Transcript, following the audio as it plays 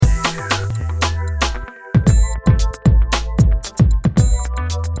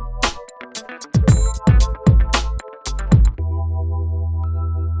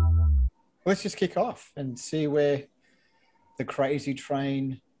let's just kick off and see where the crazy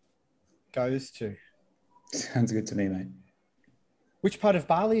train goes to. Sounds good to me, mate. Which part of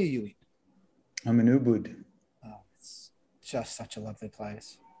Bali are you in? I'm in Ubud. Oh, it's just such a lovely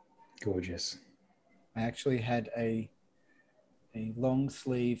place. Gorgeous. I actually had a long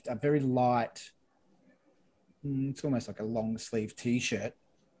sleeved, a very light, it's almost like a long sleeve t-shirt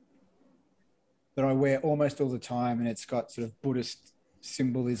that I wear almost all the time, and it's got sort of Buddhist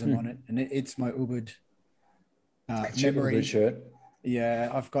symbolism on it, and it's my Ubud memory. Ubud shirt. Yeah,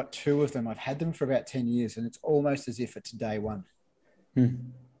 I've got two of them. I've had them for about 10 years, and it's almost as if it's day one.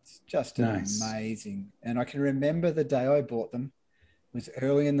 It's just amazing. And I can remember the day I bought them. It was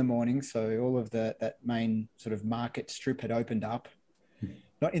early in the morning, so all of that main sort of market strip had opened up.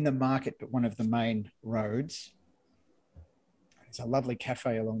 Not in the market, but one of the main roads. There's a lovely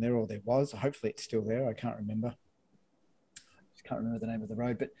cafe along there, or there was. Hopefully it's still there. I can't remember. I just can't remember the name of the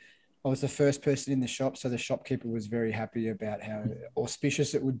road, but I was the first person in the shop, so the shopkeeper was very happy about how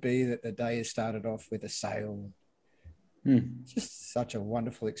auspicious it would be that the day has started off with a sale. It's just such a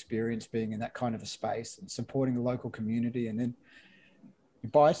wonderful experience being in that kind of a space and supporting the local community, and then you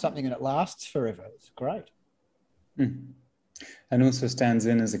buy something and it lasts forever. It's great. And also stands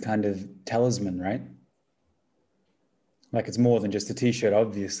in as a kind of talisman, right? Like it's more than just a t-shirt,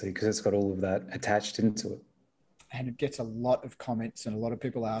 obviously, because it's got all of that attached into it. And it gets a lot of comments, and a lot of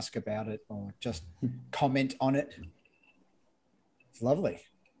people ask about it or just comment on it. It's lovely.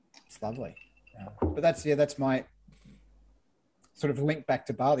 It's lovely. But that's my sort of link back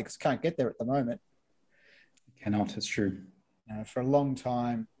to Bali, because I can't get there at the moment. Cannot, it's true. For a long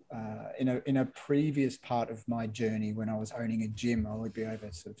time, in a previous part of my journey when I was owning a gym, I would be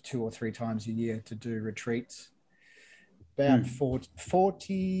over sort of 2 or 3 times a year to do retreats. About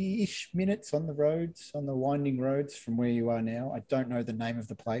 40-ish minutes on the roads, on the winding roads from where you are now. I don't know the name of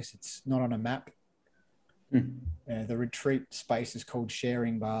the place. It's not on a map. The retreat space is called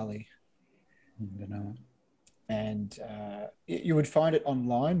Sharing Bali. I don't know. And you would find it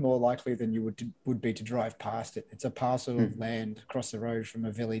online more likely than you would be to drive past it. It's a parcel of land across the road from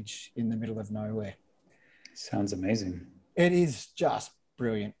a village in the middle of nowhere. Sounds amazing. It is just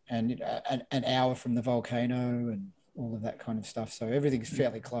brilliant. And an hour from the volcano and all of that kind of stuff. So everything's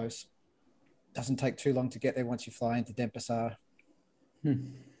fairly close. Doesn't take too long to get there once you fly into Denpasar.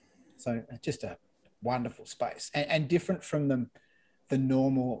 So just a wonderful space and different from the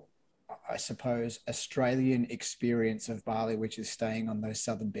normal, I suppose, Australian experience of Bali, which is staying on those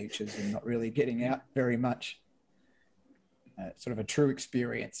southern beaches and not really getting out very much. Sort of a true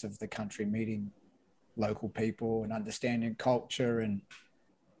experience of the country, meeting local people and understanding culture and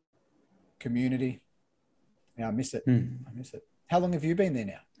community. Yeah, I miss it. I miss it. How long have you been there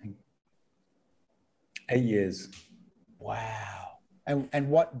now? 8 years. Wow. And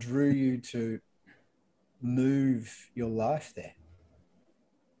what drew you to move your life there?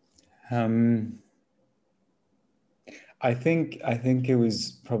 I think it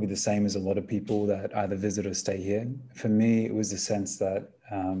was probably the same as a lot of people that either visit or stay here. For me, it was the sense that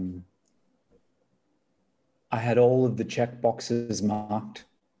I had all of the check boxes marked.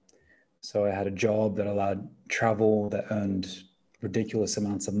 So I had a job that allowed travel, that earned ridiculous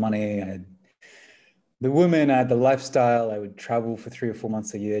amounts of money. I had the women, I had the lifestyle. I would travel for 3 or 4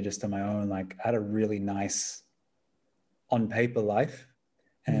 months a year just on my own. Like I had a really nice on paper life,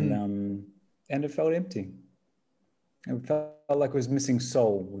 and it felt empty. It felt like it was missing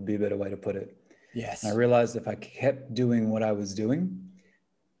soul, would be a better way to put it. Yes. And I realized if I kept doing what I was doing,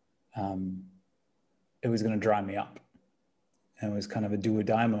 it was going to dry me up. And it was kind of a do or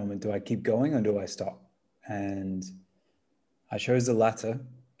die moment. Do I keep going or do I stop? And I chose the latter,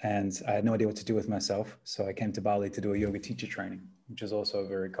 and I had no idea what to do with myself. So I came to Bali to do a yoga teacher training, which is also a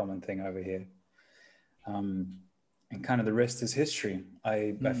very common thing over here. And kind of the rest is history.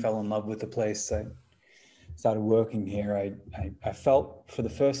 I fell in love with the place. I started working here. I felt for the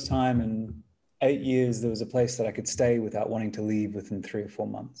first time in 8 years, there was a place that I could stay without wanting to leave within 3 or 4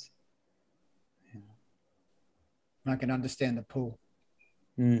 months. I can understand the pull.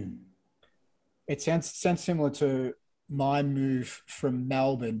 It sounds similar to my move from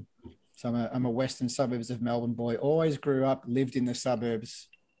Melbourne. So I'm a western suburbs of Melbourne boy. Always grew up, lived in the suburbs.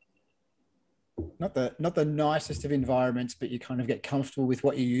 Not the nicest of environments, but you kind of get comfortable with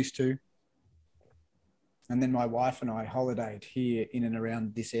what you're used to. And then my wife and I holidayed here in and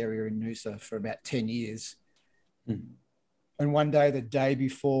around this area in Noosa for about 10 years. And one day, the day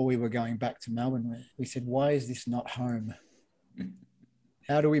before we were going back to Melbourne, we said, why is this not home?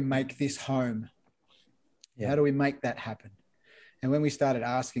 How do we make this home? Yeah. How do we make that happen? And when we started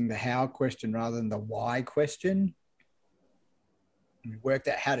asking the how question rather than the why question, We worked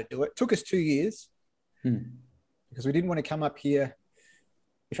out how to do it. It took us 2 years because we didn't want to come up here.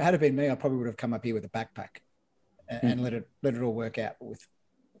 If it had been me, I probably would have come up here with a backpack and let it all work out. But with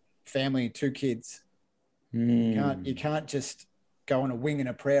family, 2 kids, you can't just go on a wing and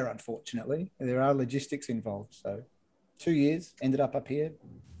a prayer, unfortunately. There are logistics involved. So 2 years, ended up here.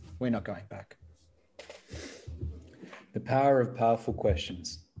 We're not going back. The power of powerful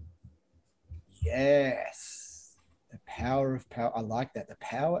questions. Yes. The power of power. I like that. The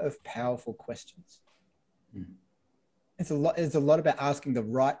power of powerful questions. It's a lot about asking the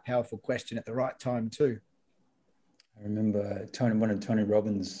right powerful question at the right time too. I remember one of Tony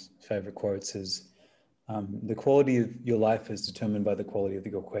Robbins' favorite quotes is, the quality of your life is determined by the quality of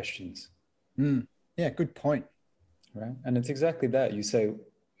your questions. Yeah, good point. Right. And it's exactly that. You say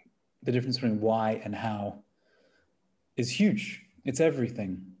the difference between why and how is huge. It's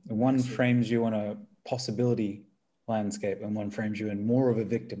everything. One frames you on a possibility landscape and one frames you in more of a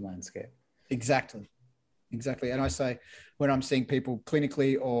victim landscape. Exactly. And I say, when I'm seeing people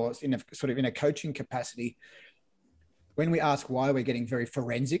clinically or in a coaching capacity, when we ask why, we're getting very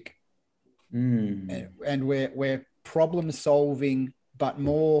forensic and we're problem solving, but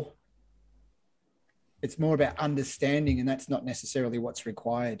it's more about understanding, and that's not necessarily what's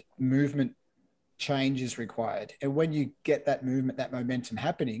required. Movement change is required. And when you get that movement, that momentum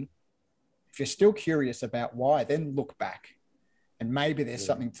happening, if you're still curious about why, then look back and maybe there's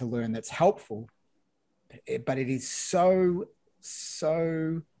something to learn that's helpful. But it is so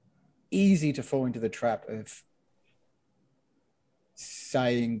easy to fall into the trap of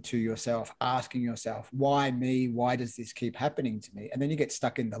saying to yourself, asking yourself, why me? Why does this keep happening to me? And then you get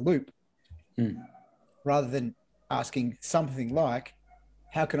stuck in the loop rather than asking something like,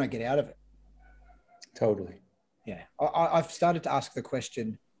 how can I get out of it? Totally. Yeah. I've started to ask the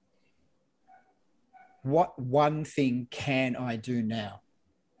question, what one thing can I do now?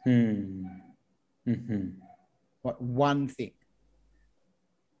 What one thing?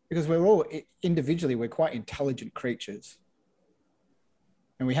 Because we're all individually, we're quite intelligent creatures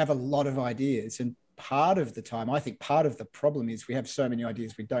and we have a lot of ideas. And part of the time, I think part of the problem is we have so many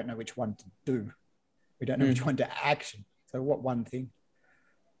ideas, we don't know which one to do. We don't know which one to action. So what one thing?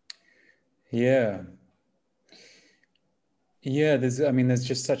 Yeah. There's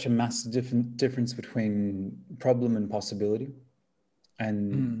just such a massive difference between problem and possibility.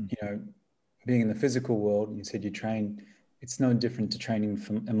 And, being in the physical world, you said you train, it's no different to training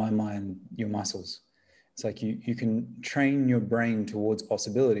from, in my mind, your muscles. It's like you can train your brain towards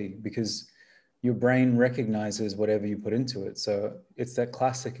possibility because your brain recognizes whatever you put into it. So it's that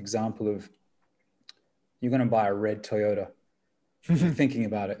classic example of you're going to buy a red Toyota. You're thinking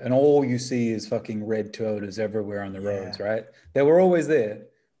about it, and all you see is fucking red Toyotas everywhere on the roads, right? They were always there,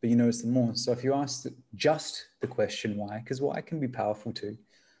 but you notice them more. So if you ask just the question why, because why can be powerful too,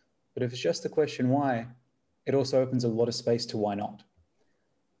 but if it's just the question why, it also opens a lot of space to why not.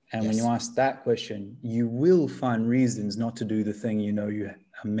 And when you ask that question, you will find reasons not to do the thing you know you are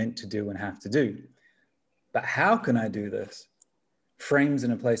meant to do and have to do. But how can I do this? Frames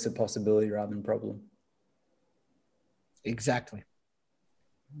in a place of possibility rather than problem. Exactly.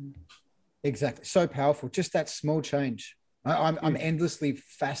 So powerful. Just that small change. I'm endlessly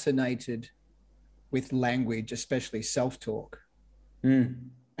fascinated with language, especially self-talk,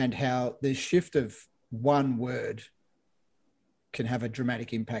 and how the shift of one word can have a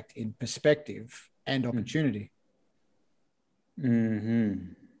dramatic impact in perspective and opportunity.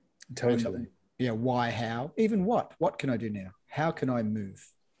 Totally. Why, how, even what can I do now? How can I move?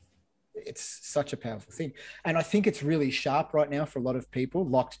 It's such a powerful thing. And I think it's really sharp right now for a lot of people,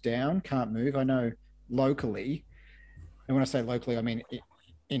 locked down, can't move. I know locally, and when I say locally, I mean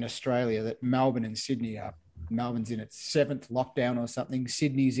in Australia, that Melbourne and Sydney Melbourne's in its 7th lockdown or something.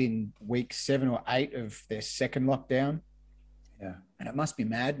 Sydney's in week 7 or 8 of their 2nd lockdown. Yeah. And it must be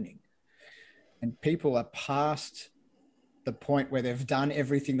maddening. And people are past the point where they've done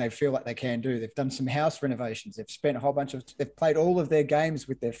everything they feel like they can do. They've done some house renovations. They've spent a whole bunch of, they've played all of their games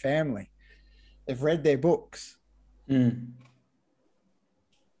with their family. They've read their books. And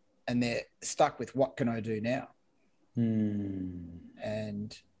they're stuck with, what can I do now?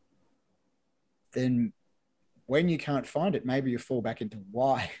 And then when you can't find it, maybe you fall back into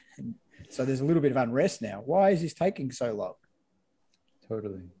why. And so there's a little bit of unrest now. Why is this taking so long?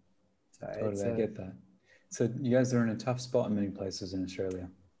 Totally. I get that. So you guys are in a tough spot in many places in Australia.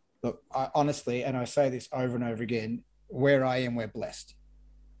 Look, honestly, and I say this over and over again, where I am, we're blessed.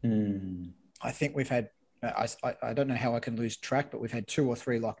 I think we've had, I don't know how I can lose track, but we've had 2 or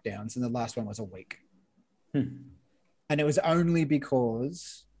 3 lockdowns, and the last one was a week. And it was only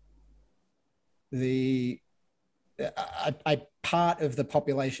because the a part of the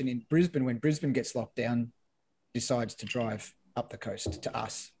population in Brisbane, when Brisbane gets locked down, decides to drive up the coast to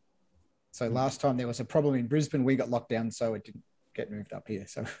us. So last time there was a problem in Brisbane, we got locked down, so it didn't get moved up here.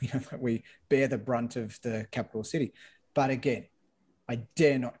 So we bear the brunt of the capital city. But again, I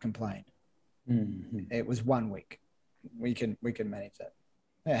dare not complain. Mm-hmm. It was 1 week. We can manage that.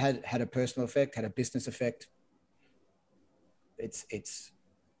 It had a personal effect, had a business effect. It's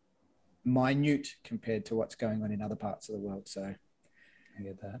minute compared to what's going on in other parts of the world. So I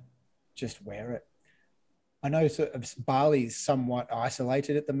get that. Just wear it. I know sort of Bali is somewhat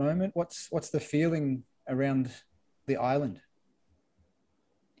isolated at the moment. What's the feeling around the island?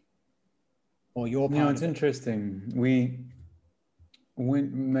 Or your part? You know, it's interesting.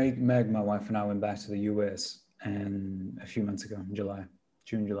 Meg, my wife, and I went back to the US and a few months ago in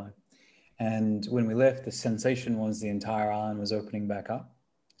June, July. And when we left, the sensation was the entire island was opening back up.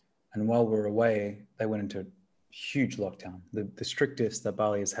 And while we were away, they went into a huge lockdown, the strictest that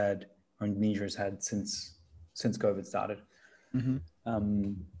Bali has had, or Indonesia has had since COVID started, mm-hmm.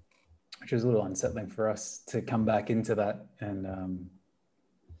 Which is a little unsettling for us to come back into that.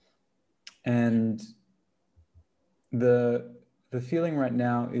 And the feeling right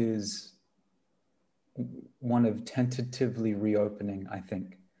now is one of tentatively reopening, I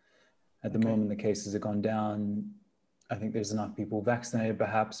think. At the moment, the cases have gone down. I think there's enough people vaccinated,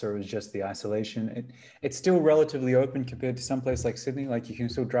 perhaps, or it was just the isolation. It's still relatively open compared to some place like Sydney. Like you can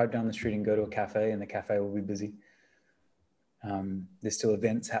still drive down the street and go to a cafe, and the cafe will be busy. There's still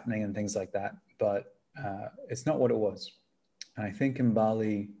events happening and things like that, but it's not what it was. And I think in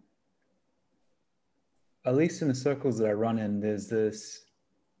Bali, at least in the circles that I run in, there's this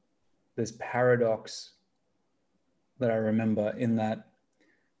paradox that I remember, in that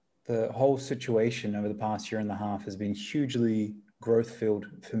the whole situation over the past year and a half has been hugely growth-filled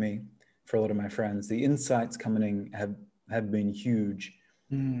for me, for a lot of my friends. The insights coming in have been huge,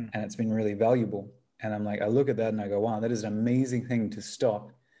 and it's been really valuable. And I'm like, I look at that and I go, wow, that is an amazing thing to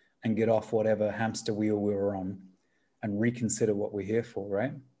stop and get off whatever hamster wheel we were on and reconsider what we're here for,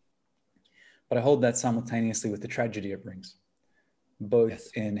 right? But I hold that simultaneously with the tragedy it brings,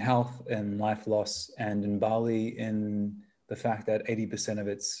 both in health and life loss, and in Bali in the fact that 80% of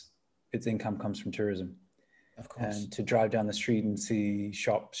its income comes from tourism. Of course. And to drive down the street and see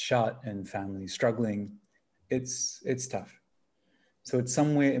shops shut and families struggling, it's tough. So it's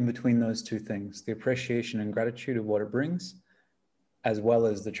somewhere in between those two things, the appreciation and gratitude of what it brings, as well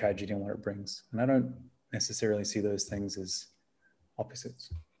as the tragedy and what it brings. And I don't necessarily see those things as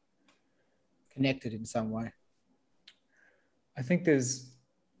opposites. Connected in some way. I think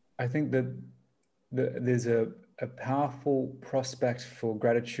that there's a powerful prospect for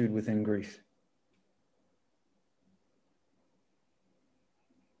gratitude within grief.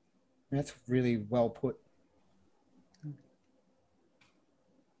 That's really well put.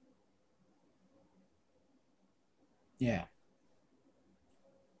 Yeah.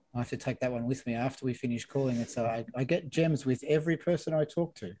 I have to take that one with me after we finish calling it. So I get gems with every person I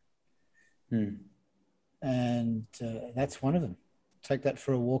talk to. And that's one of them. Take that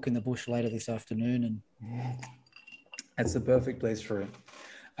for a walk in the bush later this afternoon. And that's the perfect place for it.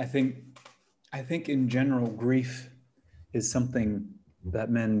 I think in general, grief is something that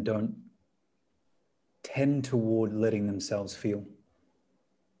men don't tend toward letting themselves feel.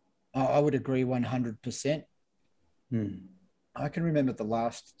 I would agree 100%. I can remember the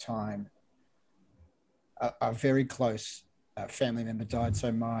last time a very close family member died.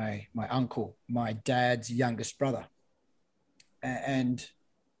 So my uncle, my dad's youngest brother. And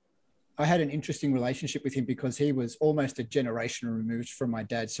I had an interesting relationship with him because he was almost a generation removed from my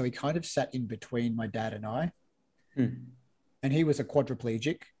dad. So he kind of sat in between my dad and I. And he was a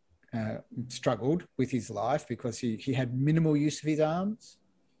quadriplegic, struggled with his life because he had minimal use of his arms,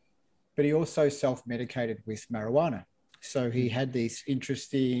 but he also self-medicated with marijuana. So he had this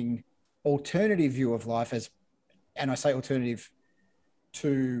interesting alternative view of life and I say alternative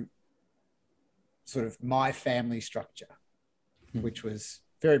to sort of my family structure, which was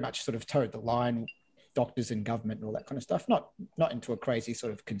very much sort of towed the line, doctors and government and all that kind of stuff, not into a crazy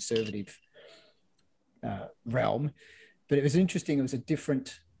sort of conservative realm, but it was interesting. It was a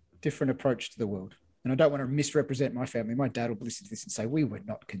different approach to the world. And I don't want to misrepresent my family. My dad will listen to this and say, we were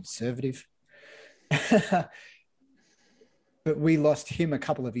not conservative. But we lost him a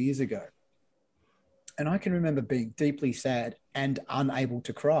couple of years ago. And I can remember being deeply sad and unable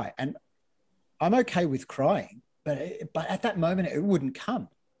to cry. And I'm okay with crying, but at that moment, it wouldn't come.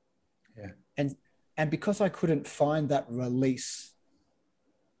 Yeah. And because I couldn't find that release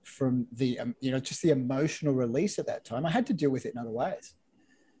from the, just the emotional release at that time, I had to deal with it in other ways.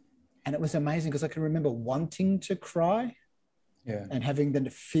 And it was amazing because I can remember wanting to cry and having the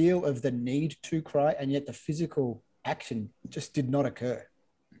feel of the need to cry, and yet the physical action just did not occur.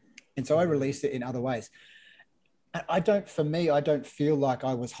 And so I released it in other ways. I don't feel like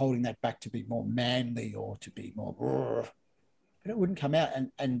I was holding that back to be more manly or to be more, but it wouldn't come out.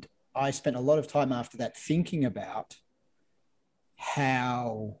 And I spent a lot of time after that thinking about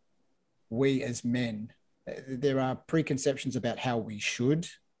how we as men, there are preconceptions about how we should,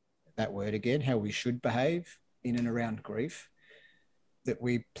 that word again, how we should behave in and around grief that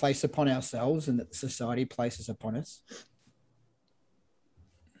we place upon ourselves and that society places upon us.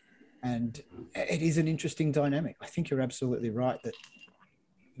 And it is an interesting dynamic. I think you're absolutely right that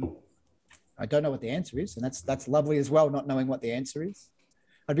I don't know what the answer is. And that's lovely as well, not knowing what the answer is.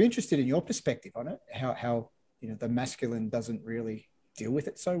 I'd be interested in your perspective on it, how the masculine doesn't really deal with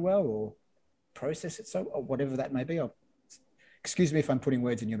it so well or process it or whatever that may be. Excuse me if I'm putting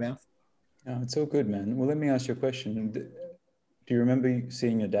words in your mouth. No, it's all good, man. Well, let me ask you a question. Do you remember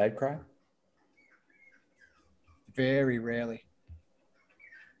seeing your dad cry? Very rarely.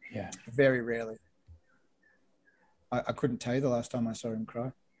 Yeah. Very rarely. I couldn't tell you the last time I saw him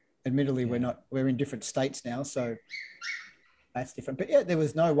cry. Admittedly, we're in different states now, so that's different. But yeah, there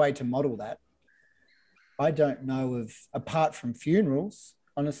was no way to model that. I don't know of, apart from funerals,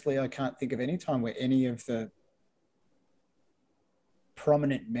 honestly, I can't think of any time where any of the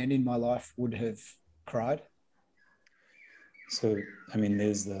prominent men in my life would have cried. So, I mean,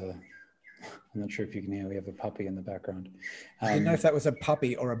 I'm not sure if you can hear, we have a puppy in the background. I didn't know if that was a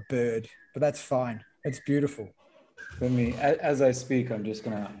puppy or a bird, but that's fine. It's beautiful. As I speak, I'm just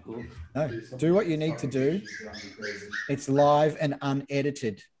going to... No, do what you need to do. It's live and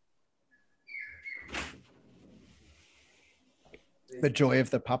unedited. The joy of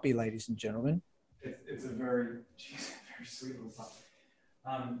the puppy, ladies and gentlemen. It's a very sweet little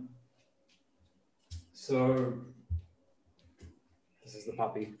puppy. So... This is the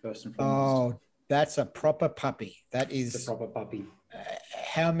puppy, first and foremost. Oh, that's a proper puppy. That is the proper puppy.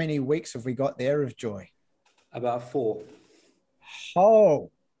 How many weeks have we got there of joy? About 4.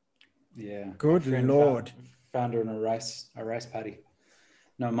 Oh, yeah. Good Lord. Found her in a rice paddy.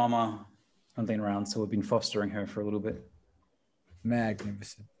 No, Mama hasn't been around, so we've been fostering her for a little bit.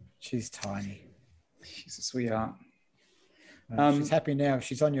 Magnificent. She's tiny. She's a sweetheart. She's happy now. If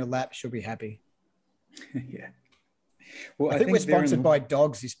she's on your lap, she'll be happy. Yeah. Well, I think we're sponsored by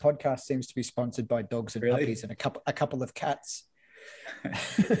dogs. This podcast seems to be sponsored by dogs and puppies and a couple of cats.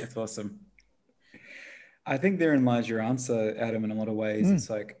 That's awesome. I think therein lies your answer, Adam, in a lot of ways. It's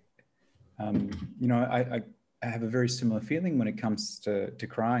like, I have a very similar feeling when it comes to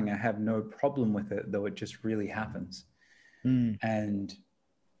crying. I have no problem with it, though it just really happens. And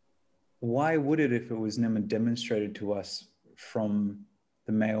why would it if it was never demonstrated to us from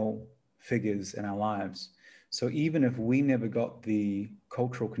the male figures in our lives? So even if we never got the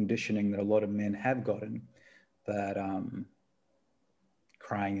cultural conditioning that a lot of men have gotten, that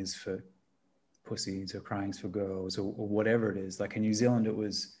crying is for pussies or crying is for girls or whatever it is. Like in New Zealand, it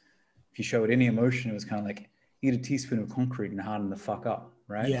was, if you showed any emotion, it was kind of like eat a teaspoon of concrete and harden the fuck up,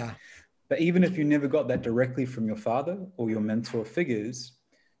 right? Yeah. But even if you never got that directly from your father or your mentor figures,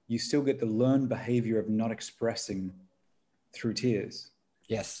 you still get the learned behavior of not expressing through tears.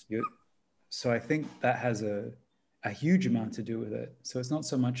 Yes. So I think that has a huge amount to do with it. So it's not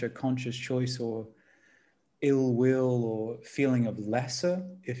so much a conscious choice or ill will or feeling of lesser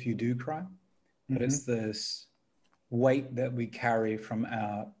if you do cry, but it's this weight that we carry from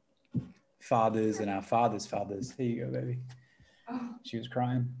our fathers and our fathers' fathers. Here you go, baby. She was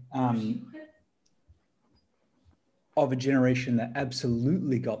crying. Of a generation that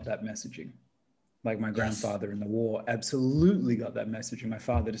absolutely got that messaging. Like my grandfather in the war absolutely got that messaging. My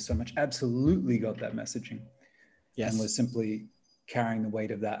father did so much, absolutely got that messaging. Yes. And was simply carrying the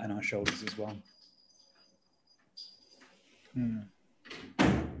weight of that on our shoulders as well.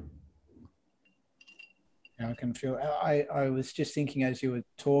 I can feel, I was just thinking as you were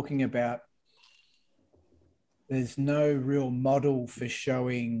talking about, there's no real model for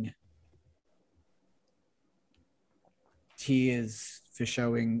showing tears, for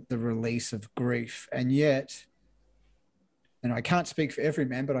showing the release of grief. And yet, and I can't speak for every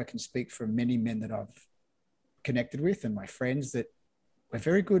man, but I can speak for many men that I've connected with and my friends, that we're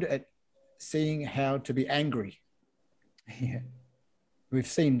very good at seeing how to be angry. Yeah. We've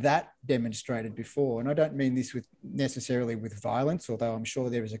seen that demonstrated before. And I don't mean this necessarily with violence, although I'm sure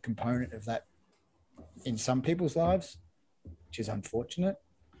there is a component of that in some people's lives, which is unfortunate.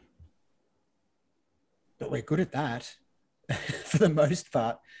 But we're good at that. For the most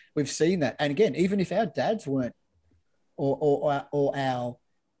part, we've seen that. And again, even if our dads weren't, or our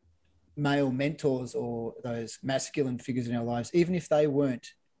male mentors or those masculine figures in our lives, even if they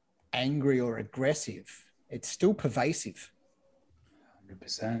weren't angry or aggressive, it's still pervasive.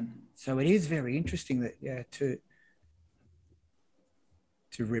 100%. So it is very interesting that, to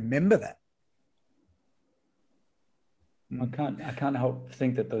remember that. I can't help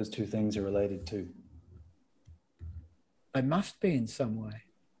think that those two things are related too. They must be in some way.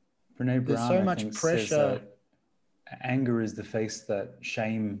 Brene Brown, there's so much pressure. Says that anger is the face that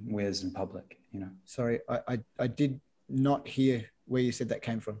shame wears in public, you know. Sorry, I did not hear where you said that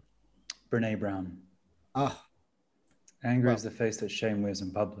came from. Brene Brown. Anger is the face that shame wears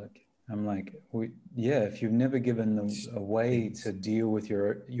in public. I'm like, if you've never given them a way to deal with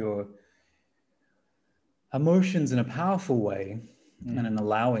your emotions in a powerful way and an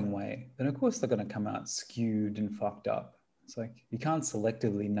allowing way, then of course they're going to come out skewed and fucked up. It's like, you can't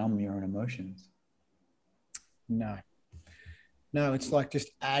selectively numb your own emotions. No, it's like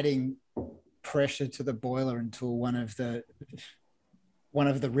just adding pressure to the boiler until one of the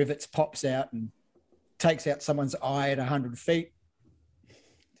rivets pops out and takes out someone's eye at 100 feet.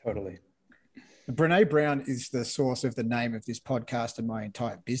 Totally. Brene Brown is the source of the name of this podcast and my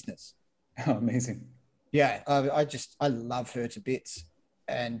entire business. Oh, amazing. Yeah, I love her to bits.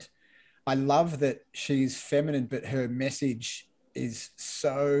 And I love that she's feminine, but her message is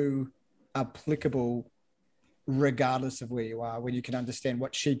so applicable regardless of where you are, when you can understand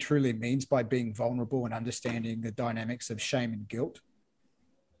what she truly means by being vulnerable and understanding the dynamics of shame and guilt.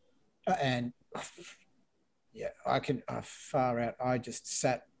 And I can far out. I just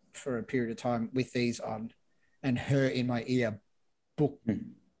sat for a period of time with these on and her in my ear, book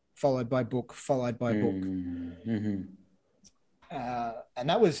followed by book, followed by book. Mm-hmm. And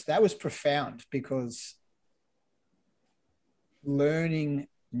that was profound, because learning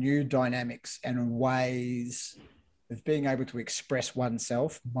new dynamics and ways of being able to express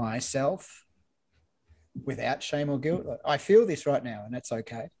myself, without shame or guilt. I feel this right now, and that's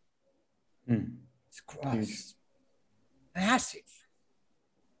okay. It's massive.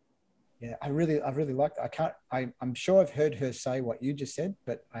 Yeah, I really like that. I'm sure I've heard her say what you just said,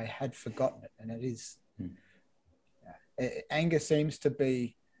 but I had forgotten it, and it is. Anger seems to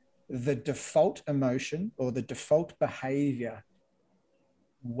be the default emotion or the default behavior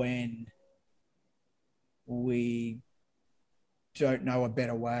when we don't know a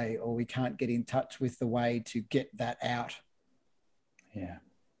better way, or we can't get in touch with the way to get that out. Yeah.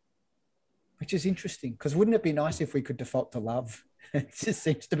 Which is interesting, because wouldn't it be nice if we could default to love? It just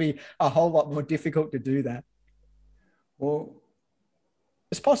seems to be a whole lot more difficult to do that. Well,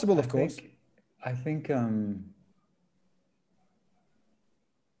 it's possible, of course. I think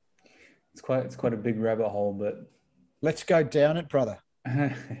it's quite a big rabbit hole, but let's go down it, brother.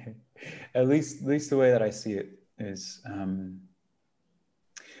 At least the way that I see it is,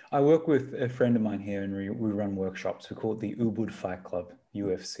 I work with a friend of mine here, and we run workshops. We call it the Ubud Fight Club,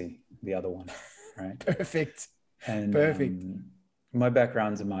 UFC, the other one, right? Perfect. And my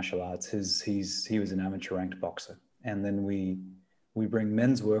background's in martial arts. He was an amateur ranked boxer, and then we bring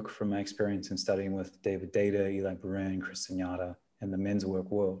men's work from my experience in studying with David Data, Eli Buren, Chris Sunyata, and the men's work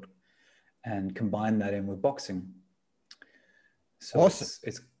world, and combine that in with boxing. So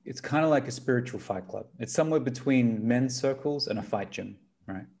awesome. It's kind of like a spiritual fight club. It's somewhere between men's circles and a fight gym,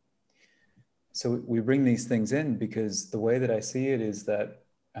 right? So we bring these things in because the way that I see it is that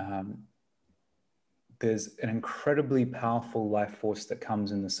there's an incredibly powerful life force that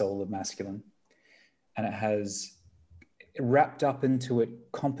comes in the soul of masculine, and it has wrapped up into it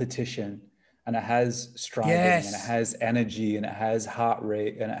competition, and it has striving, and it has energy, and it has heart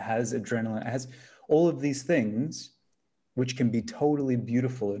rate, and it has adrenaline. It has all of these things which can be totally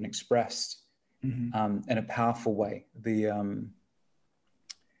beautiful and expressed in a powerful way.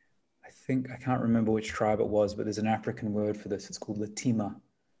 I can't remember which tribe it was, but there's an African word for this. It's called Latima.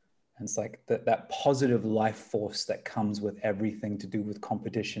 And it's like that positive life force that comes with everything to do with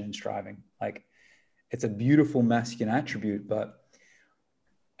competition and striving. Like, it's a beautiful masculine attribute, but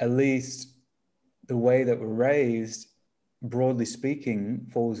at least the way that we're raised, broadly speaking,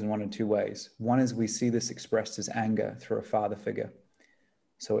 falls in one of two ways. One is we see this expressed as anger through a father figure.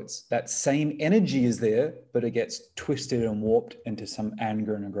 So it's that same energy is there, but it gets twisted and warped into some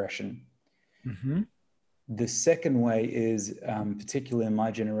anger and aggression. Mm-hmm. The second way is, particularly in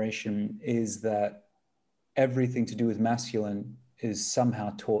my generation, is that everything to do with masculine is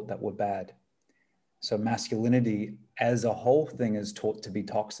somehow taught that we're bad. So masculinity as a whole thing is taught to be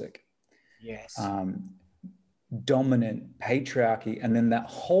toxic. Yes. Dominant, patriarchy, and then that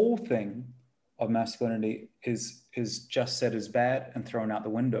whole thing of masculinity is just said as bad and thrown out the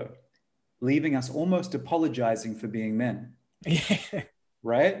window, leaving us almost apologizing for being men. Yeah.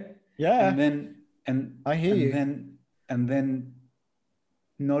 Right? Yeah. And I hear you. And then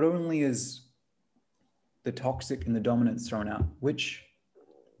not only is the toxic and the dominance thrown out, which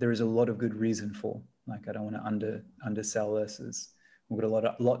there is a lot of good reason for. Like, I don't want to undersell this, as we've got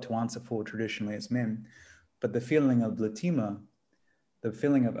a lot to answer for traditionally as men. But the feeling of Latima, the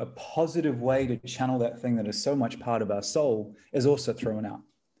feeling of a positive way to channel that thing that is so much part of our soul, is also thrown out.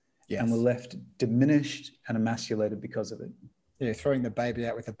 Yes. And we're left diminished and emasculated because of it. Yeah, throwing the baby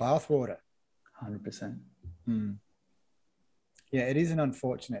out with the bathwater. 100%. Yeah, it is an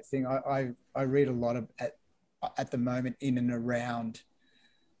unfortunate thing. I read a lot of at the moment in and around.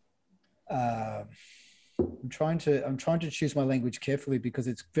 I'm trying to choose my language carefully because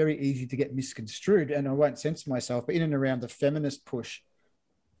it's very easy to get misconstrued, and I won't censor myself. But in and around the feminist push,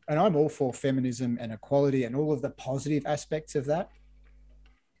 and I'm all for feminism and equality and all of the positive aspects of that.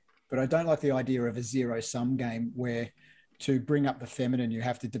 But I don't like the idea of a zero-sum game where to bring up the feminine, you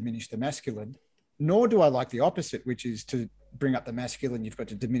have to diminish the masculine. Nor do I like the opposite, which is to bring up the masculine, you've got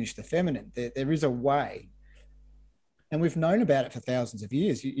to diminish the feminine. There is a way. And we've known about it for thousands of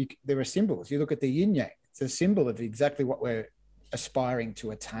years. There are symbols. You look at the yin yang. It's a symbol of exactly what we're aspiring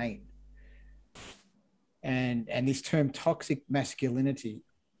to attain. And this term toxic masculinity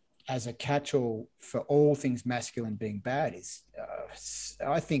as a catch-all for all things masculine being bad is,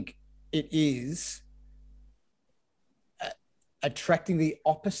 I think it is attracting the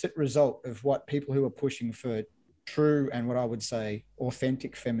opposite result of what people who are pushing for true and what I would say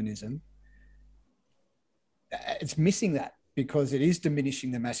authentic feminism, it's missing that because it is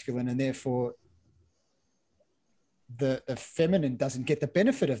diminishing the masculine, and therefore the feminine doesn't get the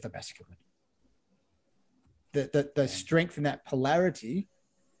benefit of the masculine. The strength in that polarity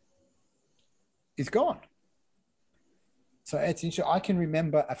is gone. So it's interesting. I can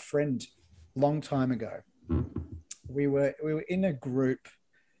remember a friend long time ago. We were in a group,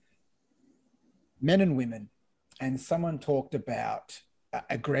 men and women, and someone talked about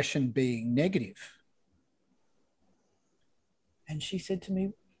aggression being negative. And she said to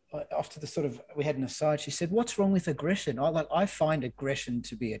me, after the sort of, we had an aside, she said, "What's wrong with aggression? I find aggression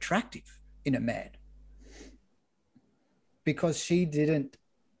to be attractive in a man." Because she didn't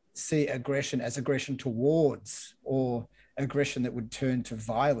see aggression as aggression towards or aggression that would turn to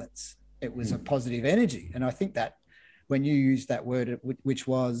violence. It was a positive energy. And I think that when you use that word, which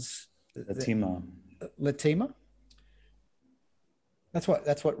was Latima, that's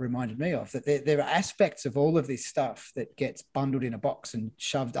what reminded me of, that there are aspects of all of this stuff that gets bundled in a box and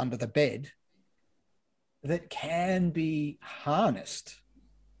shoved under the bed that can be harnessed.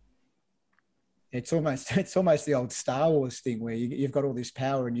 It's almost the old Star Wars thing where you've got all this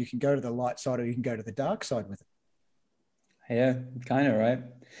power and you can go to the light side or you can go to the dark side with it. Yeah, kind of, right?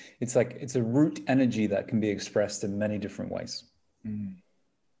 It's like, it's a root energy that can be expressed in many different ways.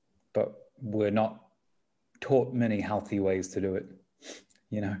 But we're not taught many healthy ways to do it.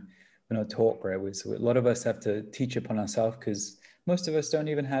 We're not taught great ways. So a lot of us have to teach upon ourselves because most of us don't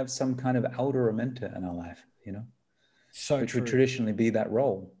even have some kind of elder or mentor in our life, which would traditionally be that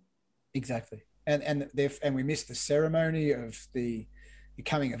role. Exactly. And we miss the ceremony of the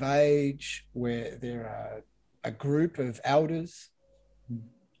coming of age, where there are a group of elders,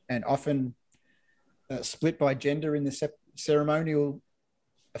 and often split by gender in the ceremonial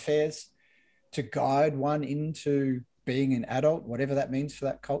affairs, to guide one into being an adult, whatever that means for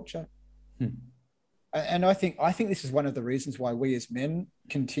that culture. And I think this is one of the reasons why we as men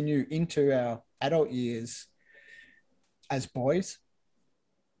continue into our adult years as boys.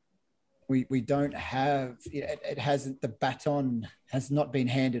 We don't have, it hasn't, the baton has not been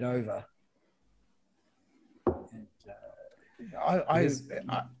handed over. And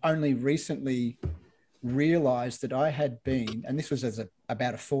I only recently realized that I had been, and this was as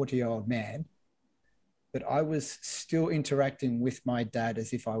about a 40-year-old man, that I was still interacting with my dad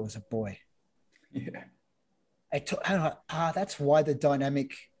as if I was a boy. Yeah. That's why the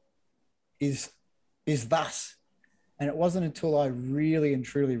dynamic is thus. And it wasn't until I really and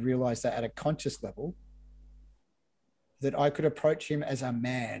truly realized that at a conscious level that I could approach him as a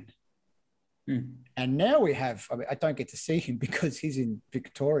man. And now we have, I don't get to see him because he's in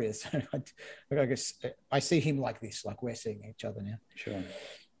Victoria. So I guess I see him like this, like we're seeing each other now. Sure.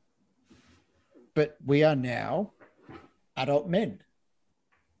 But we are now adult men.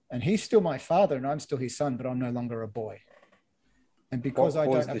 And he's still my father and I'm still his son, but I'm no longer a boy. And because I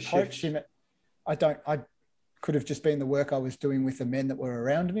don't approach him, I could have just been the work I was doing with the men that were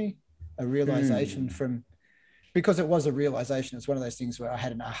around me, a realization because it was a realization. It's one of those things where I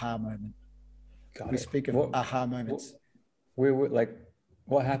had an aha moment. We speak of aha moments.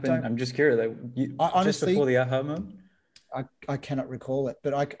 What happened? I'm just curious. Honestly, just before the aha moment? I cannot recall it,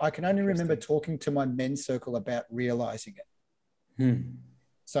 but I can only remember talking to my men's circle about realizing it.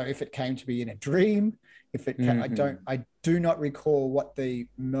 So if it came to me in a dream, if it came, I do not recall what the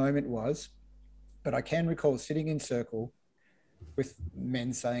moment was, but I can recall sitting in circle with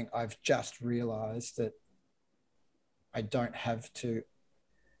men saying, I've just realized that I don't have to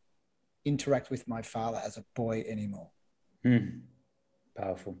interact with my father as a boy anymore.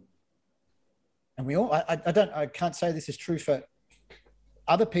 Powerful. And we all, I can't say this is true for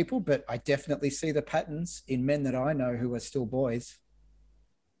other people, but I definitely see the patterns in men that I know who are still boys.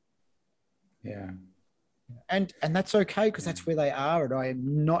 Yeah. And that's okay, because that's where they are, and I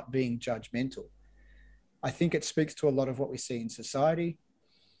am not being judgmental. I think it speaks to a lot of what we see in society.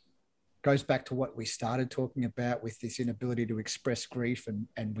 Goes back to what we started talking about with this inability to express grief,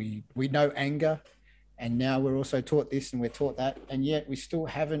 and we know anger, and now we're also taught this and we're taught that, and yet we still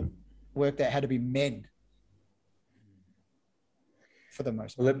haven't worked out how to be men for the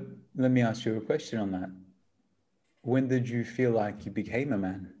most part. Let me ask you a question on that. When did you feel like you became a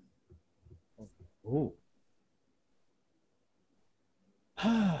man? Ooh.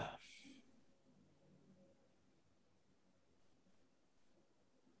 I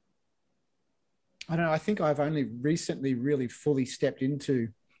don't know. I think I've only recently really fully stepped into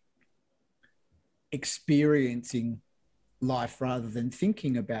experiencing life rather than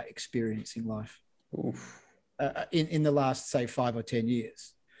thinking about experiencing life in the last, say, 5 or 10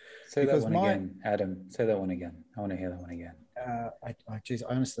 years. Say that one again, Adam. Say that one again. I want to hear that one again.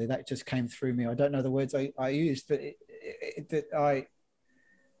 Honestly, that just came through me. I don't know the words I used, but that I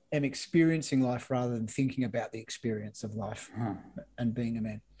am experiencing life rather than thinking about the experience of life and being a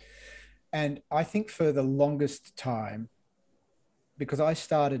man. And I think for the longest time, because I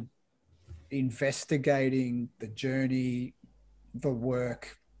started investigating the journey, the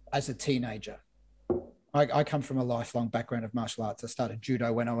work as a teenager. I come from a lifelong background of martial arts. I started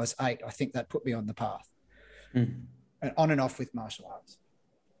judo when I was 8. I think that put me on the path. And on and off with martial arts,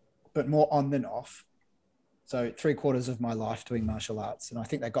 but more on than off. So 3/4 of my life doing martial arts. And I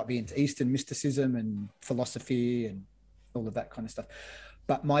think that got me into Eastern mysticism and philosophy and all of that kind of stuff.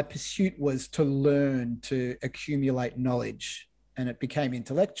 But my pursuit was to learn, to accumulate knowledge, and it became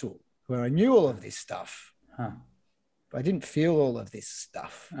intellectual, where I knew all of this stuff. But I didn't feel all of this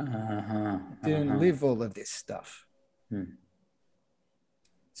stuff. Didn't live all of this stuff.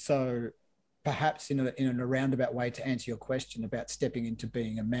 So perhaps in a roundabout way, to answer your question about stepping into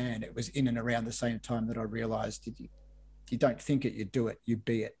being a man, it was in and around the same time that I realized you don't think it, you do it, you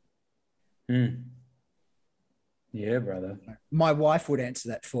be it. Yeah, brother. My wife would answer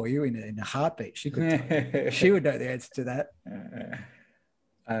that for you in a heartbeat. She could. She would know the answer to that.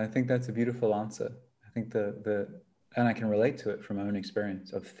 I think that's a beautiful answer. I think and I can relate to it from my own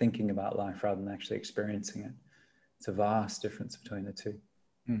experience of thinking about life rather than actually experiencing it. It's a vast difference between the two.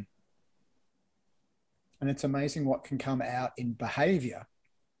 And it's amazing what can come out in behavior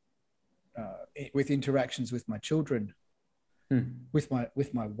with interactions with my children, with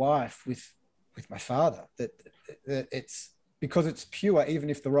my wife, with my father, that it's because it's pure. Even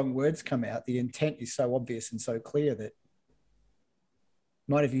if the wrong words come out, the intent is so obvious and so clear that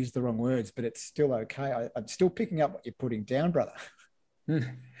might have used the wrong words, but it's still okay. I'm still picking up what you're putting down, brother.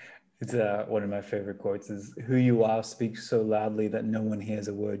 It's one of my favorite quotes is, "Who you are speaks so loudly that no one hears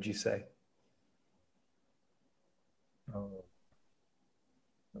a word you say." Oh.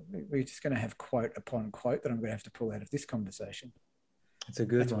 We're just going to have quote upon quote that I'm going to have to pull out of this conversation. It's a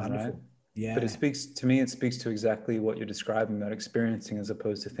good one, wonderful. Right? Yeah. But it speaks to exactly what you're describing about experiencing as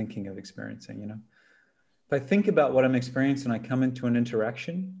opposed to thinking of experiencing, you know? If I think about what I'm experiencing, I come into an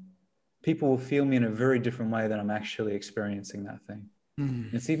interaction, people will feel me in a very different way than I'm actually experiencing that thing.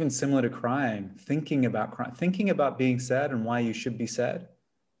 It's even similar to crying. Thinking about being sad and why you should be sad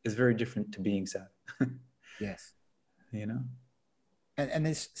is very different to being sad. Yes. You know? And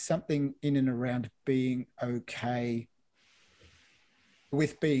there's something in and around being okay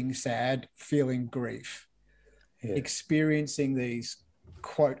with being sad, feeling grief, experiencing these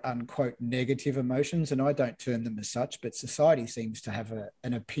quote unquote negative emotions. And I don't term them as such, but society seems to have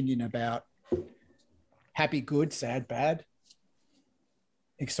an opinion about happy, good, sad, bad,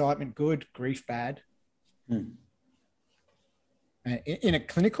 excitement, good, grief, bad. In a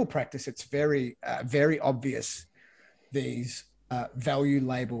clinical practice, it's very, very obvious these value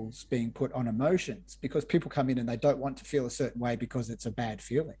labels being put on emotions, because people come in and they don't want to feel a certain way because it's a bad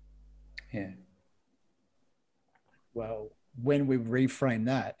feeling. Yeah. Well, when we reframe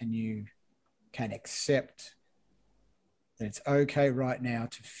that and you can accept that it's okay right now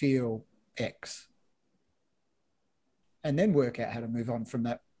to feel X, and then work out how to move on from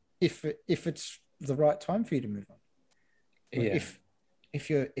that if it's the right time for you to move on. Yeah.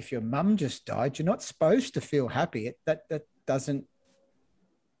 If your mum just died, you're not supposed to feel happy. That doesn't.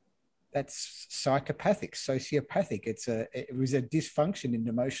 That's psychopathic, sociopathic. It was a dysfunction in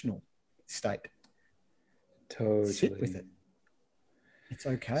emotional state. Totally. Sit with it. It's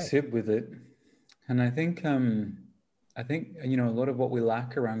okay. Sit with it. And I think you know, a lot of what we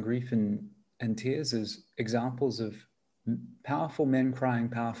lack around grief and tears is examples of powerful men crying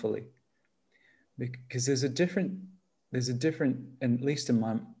powerfully, because there's a different, at least in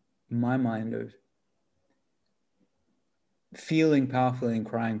my mind, of feeling powerfully and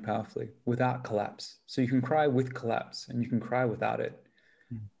crying powerfully without collapse. So you can cry with collapse and you can cry without it.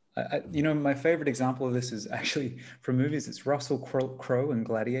 You know, my favorite example of this is actually from movies. It's Russell Crowe in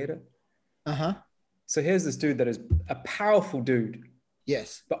Gladiator. So here's this dude that is a powerful dude.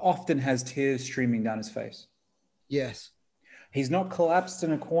 Yes. But often has tears streaming down his face. Yes. He's not collapsed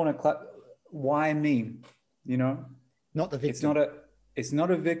in a corner. Why me? You know? Not the victim. It's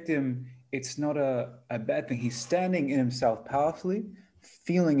not a victim. It's not a bad thing. He's standing in himself powerfully,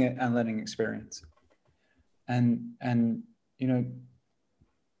 feeling it and letting experience. And you know,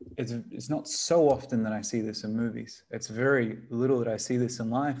 it's not so often that I see this in movies. It's very little that I see this in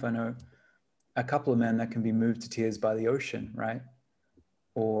life. I know a couple of men that can be moved to tears by the ocean, right?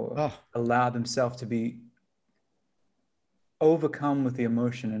 Or allow themselves to be overcome with the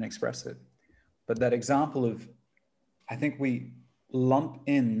emotion and express it. But that example of, I think we lump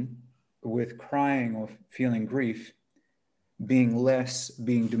in with crying or feeling grief, being less,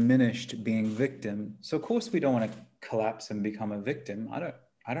 being diminished, being victim. So of course we don't want to collapse and become a victim. I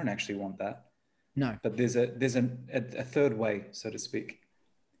don't actually want that. No. But there's a third way, so to speak.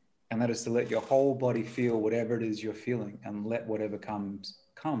 And that is to let your whole body feel whatever it is you're feeling, and let whatever comes,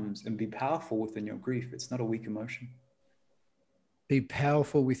 and be powerful within your grief. It's not a weak emotion. Be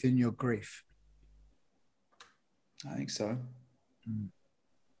powerful within your grief. I think so.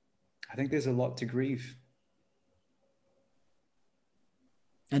 I think there's a lot to grieve.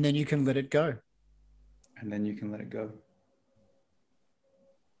 And then you can let it go. And then you can let it go.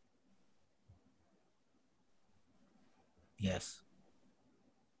 Yes.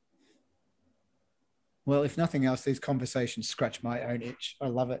 Well, if nothing else, these conversations scratch my own itch. I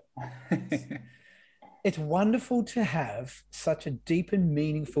love it. It's wonderful to have such a deep and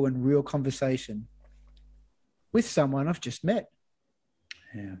meaningful and real conversation with someone I've just met.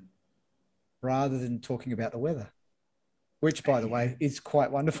 Yeah. Rather than talking about the weather, which, by the way, is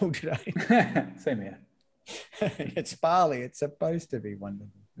quite wonderful today. Same here. It's Bali. It's supposed to be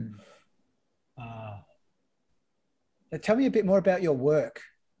wonderful. Now tell me a bit more about your work.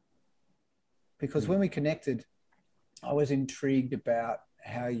 Because when we connected, I was intrigued about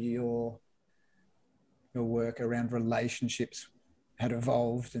how your work around relationships had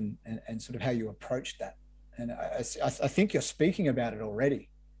evolved and sort of how you approached that. And I think you're speaking about it already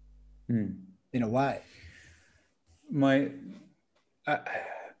in a way.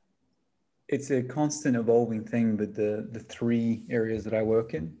 It's a constant evolving thing, but the three areas that I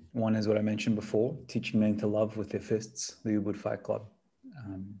work in, one is what I mentioned before, teaching men to love with their fists, the Ubud Fight Club.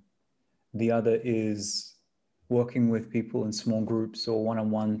 The other is working with people in small groups or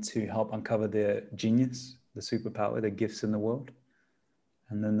one-on-one to help uncover their genius, the superpower, their gifts in the world.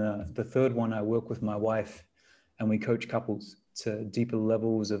 And then the third one, I work with my wife and we coach couples to deeper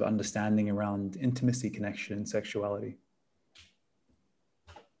levels of understanding around intimacy, connection, and sexuality.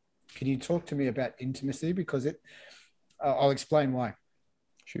 Can you talk to me about intimacy? Because I'll explain why.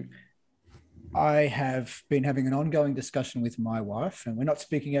 Shoot. I have been having an ongoing discussion with my wife, and we're not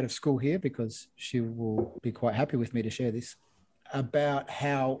speaking out of school here because she will be quite happy with me to share this, about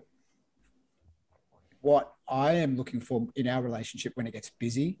how what I am looking for in our relationship when it gets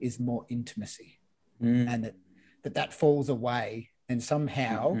busy is more intimacy, and that falls away. And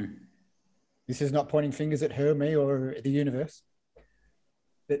somehow, this is not pointing fingers at her, me, or the universe,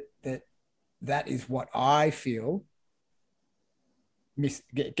 but that is what I feel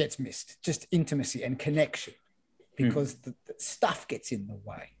gets missed, just intimacy and connection, because the stuff gets in the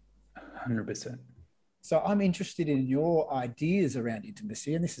way. 100%. So I'm interested in your ideas around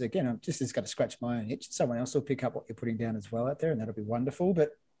intimacy. And this is, again, I'm just going to scratch my own itch. Someone else will pick up what you're putting down as well out there, and that'll be wonderful.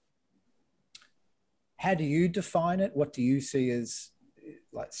 But how do you define it? What do you see as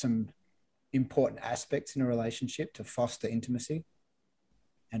like some important aspects in a relationship to foster intimacy?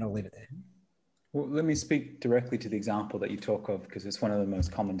 And I'll leave it there. Well, let me speak directly to the example that you talk of, because it's one of the most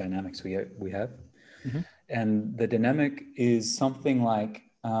common dynamics we have. And the dynamic is something like,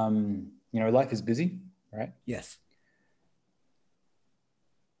 life is busy, right? Yes.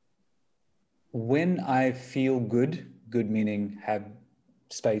 When I feel good meaning have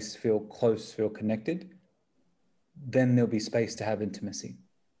space, feel close, feel connected, then there'll be space to have intimacy.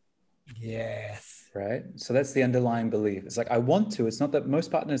 Yes. Right? So that's the underlying belief. It's like, I want to. It's not that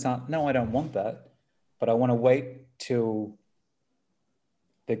most partners aren't, no, I don't want that. But I want to wait till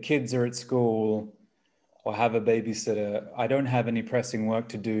the kids are at school or have a babysitter. I don't have any pressing work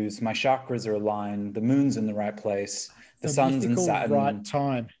to do. So my chakras are aligned. The moon's in the right place. The sun's in Saturn. Right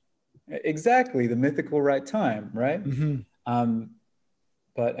time. Exactly. The mythical right time, right? Mm-hmm.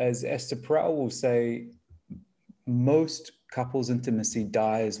 But as Esther Perel will say, most couples' intimacy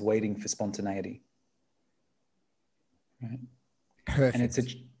dies waiting for spontaneity. Right? Perfect.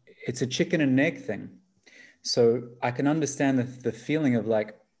 And it's a chicken and egg thing. So I can understand the feeling of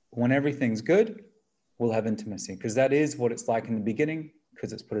like, when everything's good, we'll have intimacy, because that is what it's like in the beginning,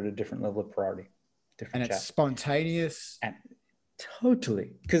 because it's put at a different level of priority. And it's spontaneous. And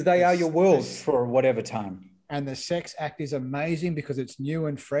totally, because they are your world for whatever time. And the sex act is amazing because it's new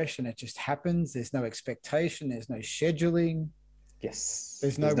and fresh and it just happens. There's no expectation. There's no scheduling. Yes.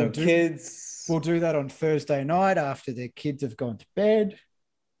 There's no kids. We'll do that on Thursday night after the kids have gone to bed.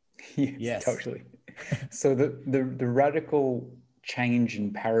 Yes. Totally. So the radical change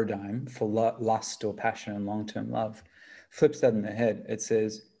in paradigm for lust or passion and long-term love flips that in the head. It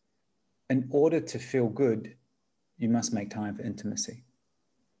says, in order to feel good, you must make time for intimacy.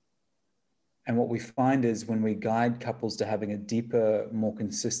 And what we find is when we guide couples to having a deeper, more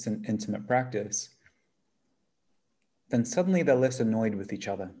consistent, intimate practice, then suddenly they're less annoyed with each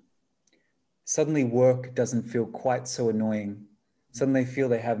other. Suddenly work doesn't feel quite so annoying. Suddenly they feel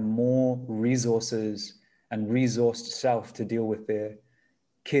they have more resources and resourced self to deal with their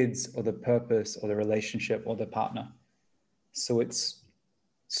kids or the purpose or the relationship or the partner. So it's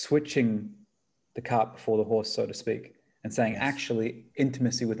switching the cart before the horse, so to speak, and saying, actually,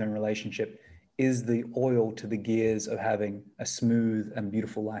 intimacy within a relationship is the oil to the gears of having a smooth and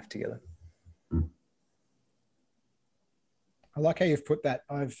beautiful life together. I like how you've put that.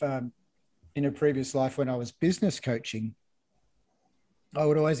 I've, in a previous life when I was business coaching, I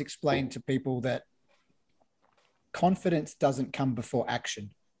would always explain to people that confidence doesn't come before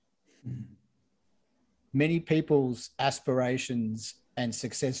action. Many people's aspirations and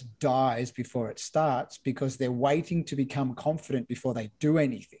success dies before it starts because they're waiting to become confident before they do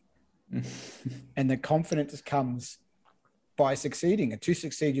anything. And the confidence comes by succeeding. And to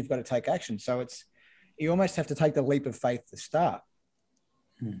succeed, you've got to take action. So you almost have to take the leap of faith to start.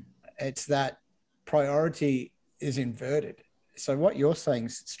 It's that priority is inverted. So what you're saying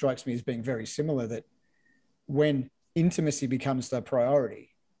strikes me as being very similar, that when intimacy becomes the priority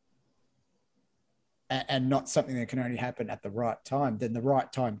and not something that can only happen at the right time, then the right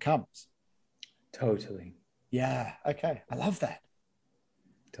time comes. Totally. Yeah. Okay. I love that.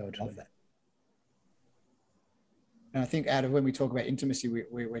 Totally. Love that. And I think out of when we talk about intimacy,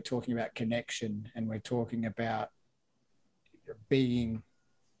 we're talking about connection, and we're talking about being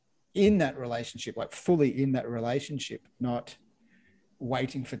in that relationship, like fully in that relationship, not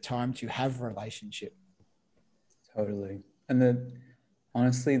waiting for time to have a relationship. Totally. And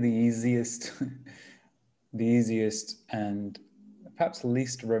honestly, the easiest and perhaps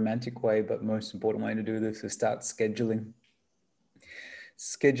least romantic way, but most important way to do this is start scheduling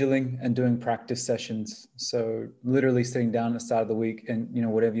and doing practice sessions. So literally sitting down at the start of the week and,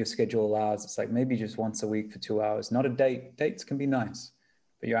 whatever your schedule allows, it's like maybe just once a week for 2 hours, not a date. Dates can be nice,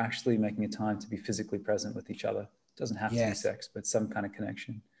 but you're actually making a time to be physically present with each other. It doesn't have to be sex, but some kind of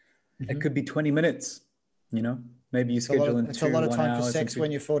connection. Mm-hmm. It could be 20 minutes, maybe you schedule in 2 1 hours. It's a lot of time for sex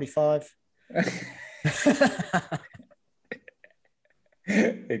when you're 45.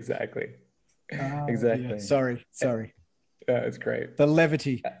 Exactly. Exactly. Yeah. Sorry. It's great. The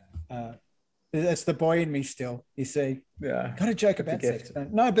levity. That's the boy in me still, you see. Yeah. Got to joke about sex.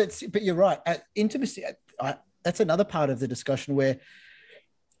 No, but you're right. Intimacy, that's another part of the discussion where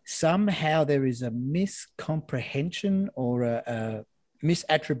somehow there is a miscomprehension or a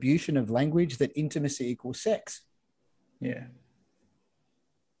misattribution of language that intimacy equals sex. Yeah.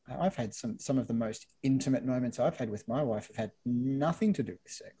 I've had some of the most intimate moments I've had with my wife have had nothing to do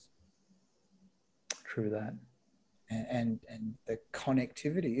with sex. True that. And the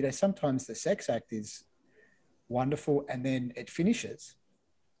connectivity, sometimes the sex act is wonderful and then it finishes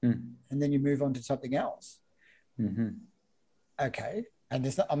and then you move on to something else. Mm-hmm. Okay.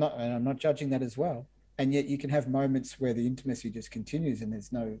 And I'm not judging that as well. And yet you can have moments where the intimacy just continues and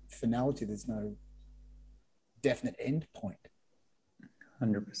there's no finality. There's no definite end point.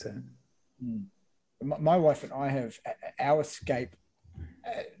 100%. My wife and I have our escape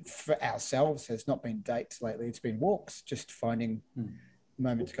for ourselves has not been dates lately. It's been walks, just finding a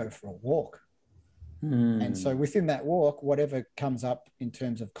moment to go for a walk. And so within that walk, whatever comes up in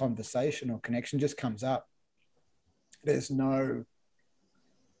terms of conversation or connection just comes up. There's no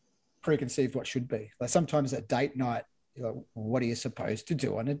preconceived what should be. Like sometimes at date night, you're like, well, what are you supposed to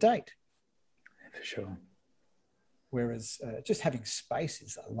do on a date? For sure. Whereas just having space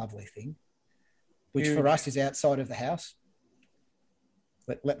is a lovely thing, which Huge. for us is outside of the house.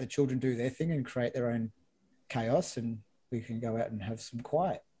 Let the children do their thing and create their own chaos, and we can go out and have some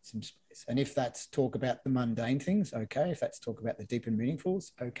quiet, some space. And if that's talk about the mundane things, okay. If that's talk about the deep and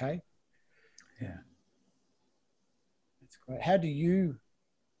meaningfuls, okay. Yeah. That's great. How do you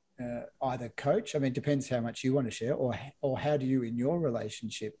either coach? I mean, it depends how much you want to share, or how do you in your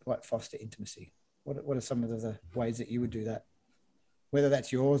relationship like foster intimacy? What are some of the ways that you would do that? Whether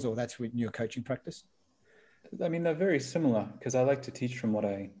that's yours or that's in your coaching practice? I mean, they're very similar because I like to teach from what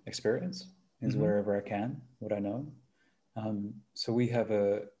I experience is wherever I can, what I know. So we have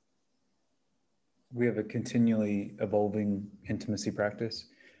a continually evolving intimacy practice.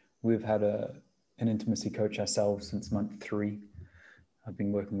 We've had an intimacy coach ourselves since month 3. I've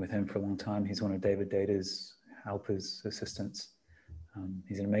been working with him for a long time. He's one of David Data's helpers, assistants.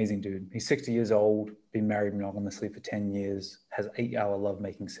 He's an amazing dude. He's 60 years old, been married monogamously for 10 years, has 8-hour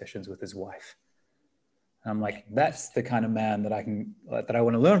lovemaking sessions with his wife. And I'm like, that's the kind of man that I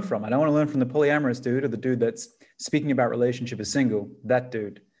want to learn from. I don't want to learn from the polyamorous dude or the dude that's speaking about relationship as single. That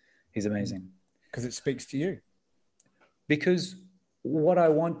dude, he's amazing. Because it speaks to you. Because what I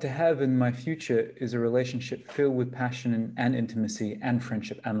want to have in my future is a relationship filled with passion and intimacy and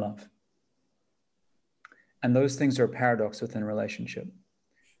friendship and love. And those things are a paradox within a relationship.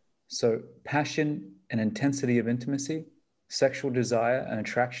 So passion and intensity of intimacy, sexual desire and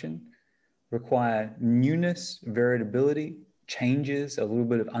attraction require newness, variability, changes, a little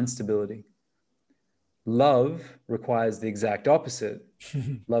bit of instability. Love requires the exact opposite.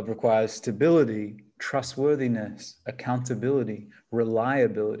 Love requires stability, trustworthiness, accountability,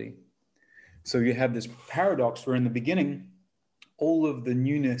 reliability. So you have this paradox where in the beginning, all of the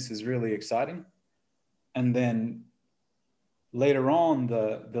newness is really exciting. And then later on,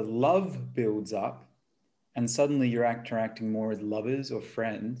 the love builds up and suddenly you're interacting more as lovers or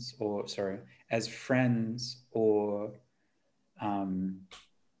friends, as friends or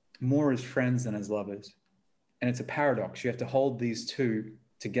more as friends than as lovers. And it's a paradox. You have to hold these two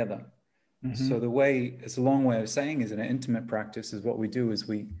together. So it's a long way of saying is in an intimate practice is what we do is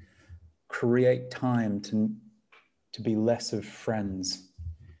we create time to be less of friends.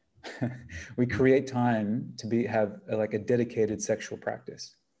 We create time to have like a dedicated sexual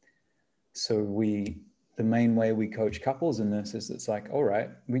practice. So the main way we coach couples in this is it's like, all right,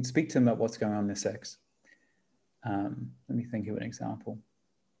 we'd speak to them about what's going on in their sex. Let me think of an example.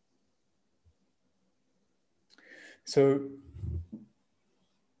 So,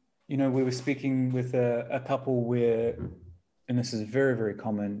 we were speaking with a couple where, and this is very, very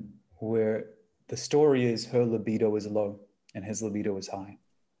common, where the story is her libido is low and his libido is high.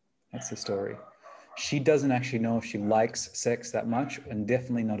 That's the story. She doesn't actually know if she likes sex that much, and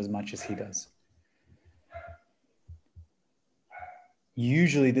definitely not as much as he does.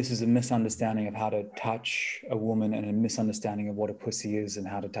 Usually this is a misunderstanding of how to touch a woman and a misunderstanding of what a pussy is and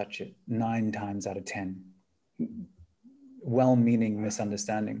how to touch it 9 times out of 10. Well-meaning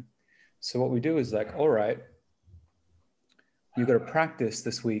misunderstanding. So what we do is like, all right, you've got to practice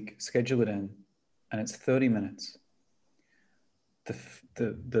this week, schedule it in, and it's 30 minutes.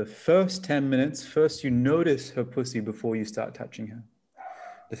 The first 10 minutes, first you notice her pussy before you start touching her.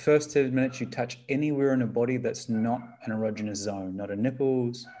 The first 10 minutes you touch anywhere in her body that's not an erogenous zone, not her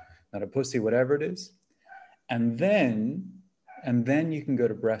nipples, not a pussy, whatever it is. And then you can go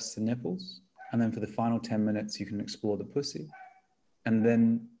to breasts and nipples. And then for the final 10 minutes, you can explore the pussy. And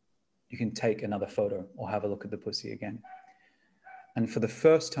then you can take another photo or have a look at the pussy again. And for the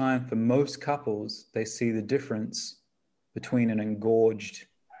first time, for most couples, they see the difference between an engorged,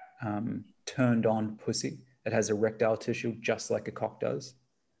 turned on pussy that has erectile tissue just like a cock does.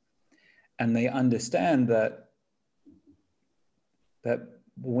 And they understand that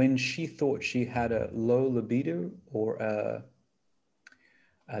when she thought she had a low libido or a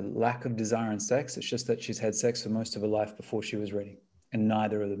lack of desire in sex, it's just that she's had sex for most of her life before she was ready, and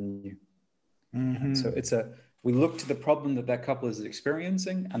neither of them knew. And so we look to the problem that couple is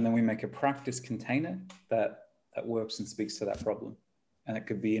experiencing, and then we make a practice container that works and speaks to that problem. And it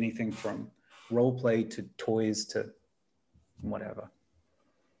could be anything from role play to toys to whatever.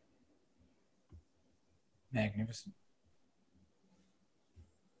 Magnificent.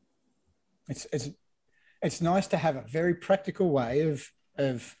 It's nice to have a very practical way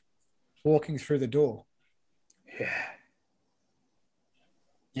of walking through the door. Yeah.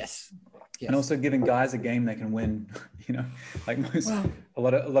 Yes. And also giving guys a game they can win, you know, like a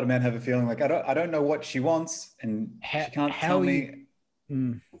lot of men have a feeling like, I don't know what she wants and she can't tell me,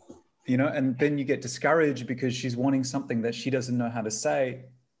 you know, and then you get discouraged because she's wanting something that she doesn't know how to say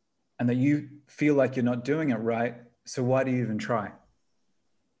and that you feel like you're not doing it right. So why do you even try?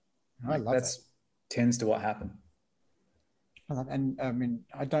 I love that. Tends to what happened. And I mean,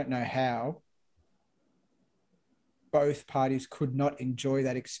 I don't know how both parties could not enjoy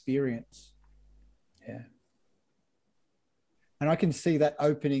that experience. Yeah. And I can see that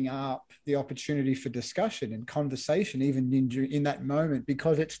opening up the opportunity for discussion and conversation, even in that moment,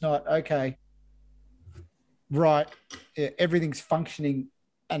 because it's not, okay, right, everything's functioning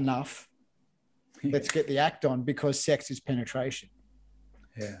enough. Yeah. Let's get the act on, because sex is penetration.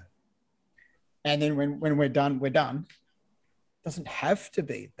 Yeah. And then when we're done, we're done. It doesn't have to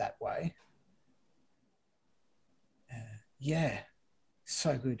be that way. Yeah,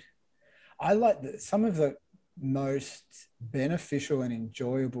 so good. I like some of the most beneficial and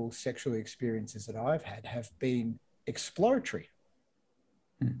enjoyable sexual experiences that I've had have been exploratory.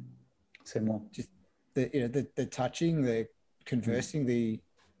 Say more. Just the touching, the conversing, the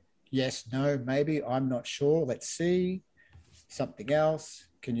yes, no, maybe, I'm not sure. Let's see. Something else.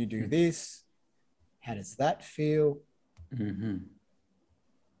 Can you do this? How does that feel? Mm-hmm.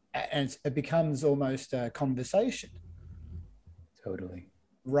 And it becomes almost a conversation. Totally.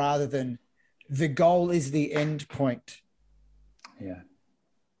 Rather than the goal is the end point. Yeah.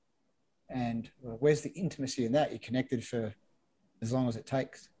 And where's the intimacy in that? You're connected for as long as it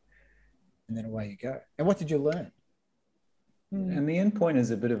takes. And then away you go. And what did you learn? And the end point is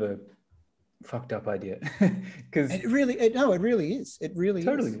a bit of a fucked up idea. Because it really is. It really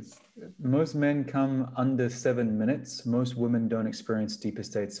totally is. Most men come under 7 minutes. Most women don't experience deeper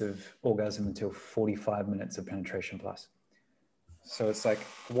states of orgasm until 45 minutes of penetration plus. So it's like,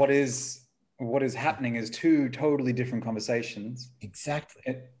 what is happening is two totally different conversations.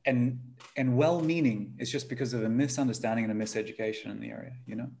 Exactly. And well-meaning. It's just because of a misunderstanding and a miseducation in the area,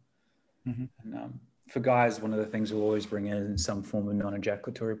 you know? Mm-hmm. And for guys, one of the things we'll always bring in some form of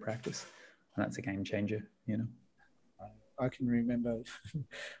non-ejaculatory practice. And that's a game changer, you know? I can remember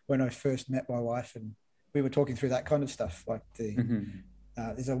when I first met my wife and we were talking through that kind of stuff. Like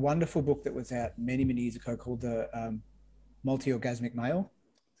there's a wonderful book that was out many, many years ago called the Multi-Orgasmic Male.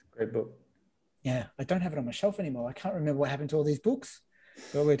 It's a great book. Yeah, I don't have it on my shelf anymore. I can't remember what happened to all these books.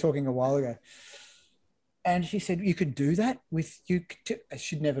 But we were talking a while ago. And she said, you could do that with you.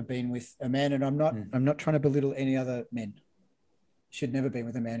 She'd never been with a man, and I'm not trying to belittle any other men. She'd never been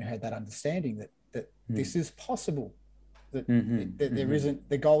with a man who had that understanding that this is possible. That there isn't,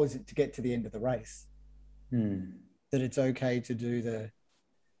 the goal isn't to get to the end of the race. That it's okay to do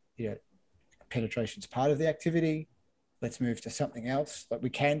penetration's part of the activity. Let's move to something else. But we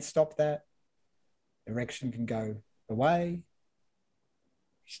can stop that. Erection can go away.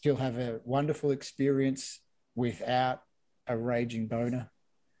 Still have a wonderful experience without a raging boner.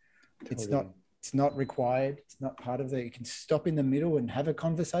 Totally. It's not required. It's not part of the, you can stop in the middle and have a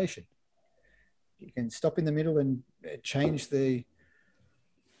conversation. You can stop in the middle and change the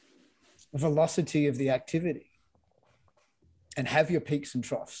velocity of the activity and have your peaks and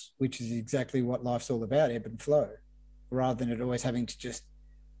troughs, which is exactly what life's all about, ebb and flow, rather than it always having to just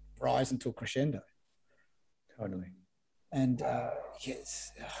rise until crescendo. Totally. And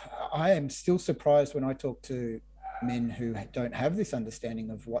yes, I am still surprised when I talk to men who don't have this understanding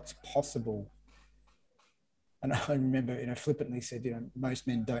of what's possible. And I remember, flippantly said, most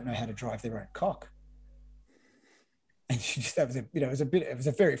men don't know how to drive their own cock. And she just, that was it was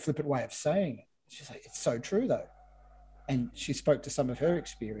a very flippant way of saying it. She's like, it's so true though. And she spoke to some of her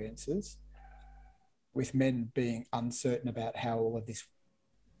experiences with men being uncertain about how all of this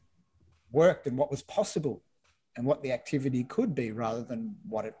worked and what was possible and what the activity could be rather than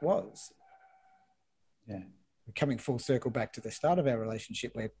what it was. Yeah. We're coming full circle back to the start of our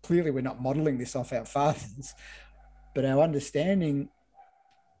relationship, where clearly we're not modeling this off our fathers, but our understanding,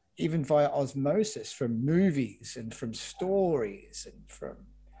 even via osmosis from movies and from stories and from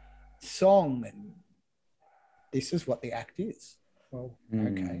song, and this is what the act is. Well,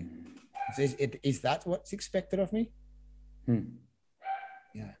 okay. Is that what's expected of me?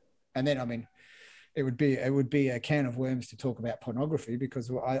 Yeah. And then, it would be a can of worms to talk about pornography,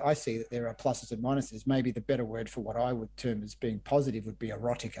 because I see that there are pluses and minuses. Maybe the better word for what I would term as being positive would be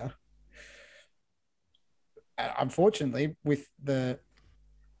erotica. Unfortunately, with the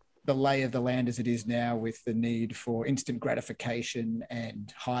lay of the land as it is now, with the need for instant gratification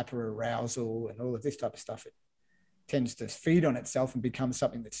and hyper arousal and all of this type of stuff, it tends to feed on itself and become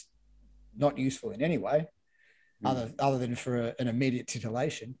something that's not useful in any way, other than for an immediate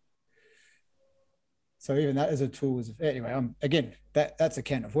titillation. So even that as a tool is anyway. Again, that's a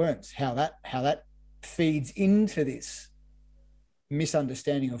can of worms. How that feeds into this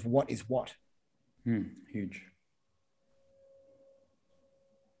misunderstanding of what is what. Huge.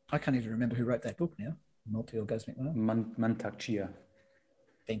 I can't even remember who wrote that book now. Multi-orgasmic mind. Mantak Chia.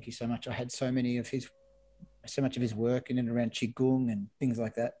 Thank you so much. I had so much of his work in and around Qigong and things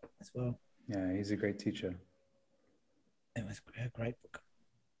like that as well. Yeah, he's a great teacher. It was a great book.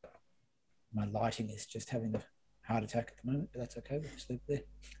 My lighting is just having a heart attack at the moment, but that's okay. We'll just leave it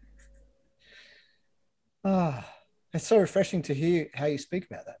there. It's so refreshing to hear how you speak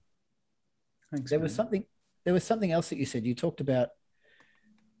about that. Thanks. There was something else that you said. You talked about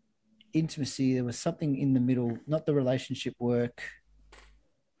intimacy. There was something in the middle, not the relationship work.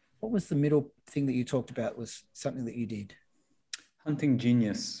 What was the middle thing that you talked about? Was something that you did? Hunting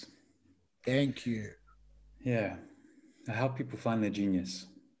genius. Thank you. Yeah. I help people find their genius.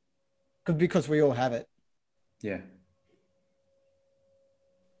 Because we all have it. Yeah.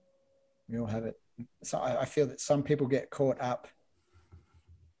 We all have it. So I feel that some people get caught up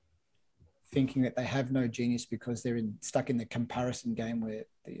thinking that they have no genius because they're stuck in the comparison game where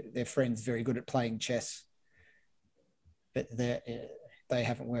their friend's very good at playing chess, but they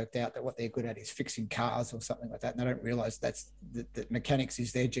haven't worked out that what they're good at is fixing cars or something like that. And they don't realize that mechanics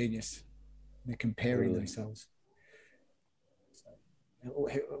is their genius. They're comparing themselves. So,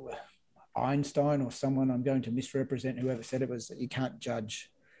 Einstein or someone, I'm going to misrepresent whoever said it, was that you can't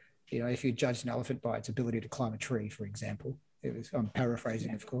judge, if you judge an elephant by its ability to climb a tree, for example. I'm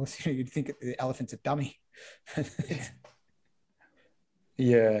paraphrasing, of course. You'd think the elephant's a dummy.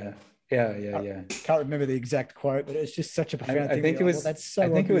 Yeah. Can't remember the exact quote, but it's just such a profound thing. I think it was. That's so I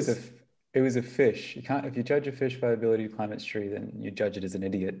think obvious. it was a fish. You can't. If you judge a fish by the ability to climb its tree, then you judge it as an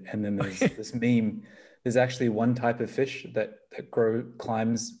idiot. And then there's this meme. There's actually one type of fish that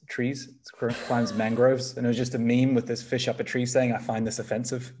climbs trees, climbs mangroves, and it was just a meme with this fish up a tree saying, "I find this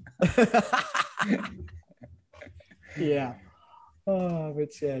offensive." Yeah. Oh,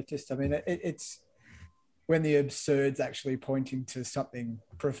 but yeah, it's when the absurd's actually pointing to something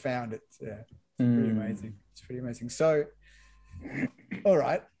profound. It's pretty amazing. It's pretty amazing. So, all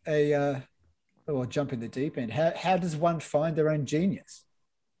right, I'll jump in the deep end. How does one find their own genius?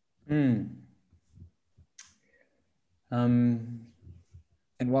 And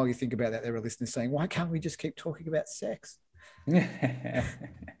while you think about that, there are listeners saying, "Why can't we just keep talking about sex?"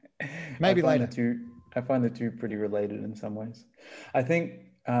 Maybe later. I find the two pretty related in some ways. I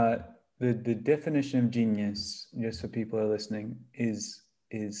think the definition of genius, just for people who are listening, is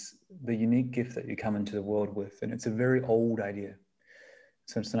the unique gift that you come into the world with, and it's a very old idea.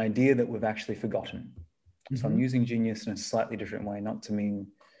 So it's an idea that we've actually forgotten. Mm-hmm. So I'm using genius in a slightly different way, not to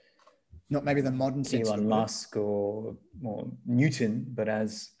mean not maybe the modern sense Elon Musk or Newton, but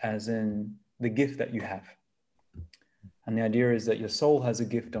as in the gift that you have. And the idea is that your soul has a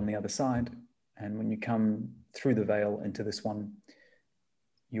gift on the other side. And when you come through the veil into this one,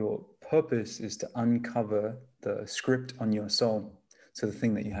 your purpose is to uncover the script on your soul. So the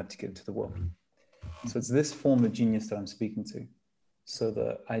thing that you have to give to the world. So it's this form of genius that I'm speaking to. So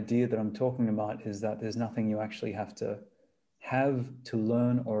the idea that I'm talking about is that there's nothing you actually have to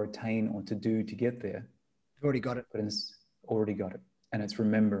learn or attain or to do to get there. You've already got it. But it's already got it. And it's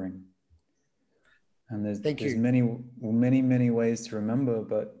remembering. And there's many ways to remember,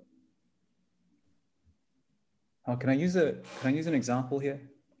 but can I use an example here?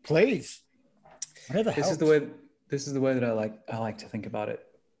 Please. Whatever helps. This is the way that I like to think about it.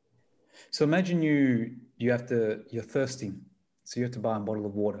 So imagine you're thirsty, so you have to buy a bottle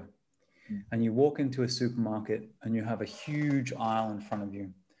of water. And you walk into a supermarket and you have a huge aisle in front of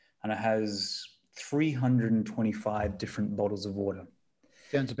you, and it has 325 different bottles of water.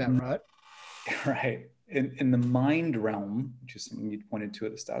 Sounds about right. Right. In the mind realm, which is something you pointed to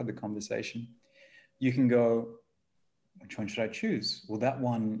at the start of the conversation, you can go, which one should I choose? Well, that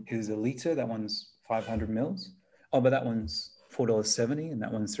one is a liter. That one's 500 mils. Oh, but that one's $4.70 and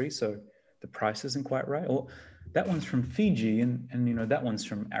that one's $3. So the price isn't quite right. Or that one's from Fiji and that one's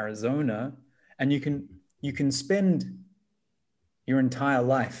from Arizona. And you can spend your entire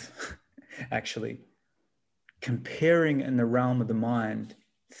life actually comparing in the realm of the mind,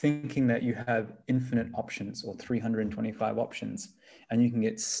 thinking that you have infinite options or 325 options, and you can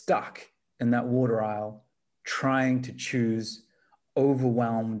get stuck in that water aisle trying to choose,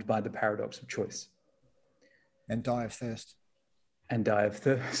 overwhelmed by the paradox of choice. And die of thirst.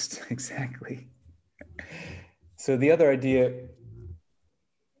 Exactly. So the other idea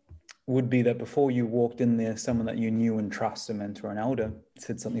would be that before you walked in there, someone that you knew and trust, a mentor, an elder,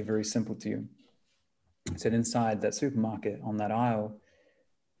 said something very simple to you. It said, inside that supermarket on that aisle,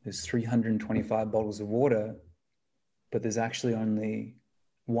 there's 325 bottles of water, but there's actually only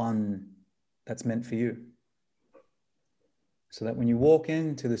one that's meant for you. So that when you walk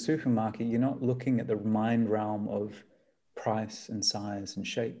into the supermarket, you're not looking at the mind realm of price and size and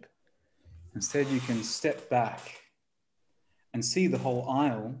shape. Instead, you can step back and see the whole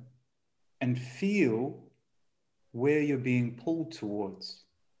aisle and feel where you're being pulled towards.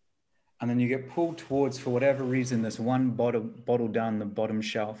 And then you get pulled towards, for whatever reason, this one bottle down the bottom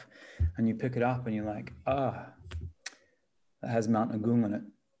shelf, and you pick it up and you're like, that has Mount Agung on it.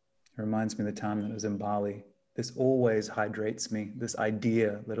 It reminds me of the time that I was in Bali. This always hydrates me, this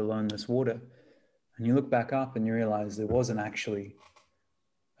idea, let alone this water. And you look back up and you realize there wasn't actually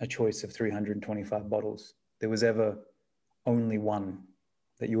a choice of 325 bottles. There was ever only one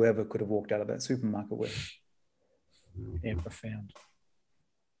that you ever could have walked out of that supermarket with. Yeah, profound.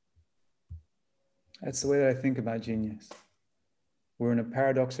 That's the way that I think about genius. We're in a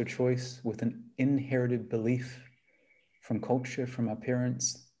paradox of choice with an inherited belief from culture, from our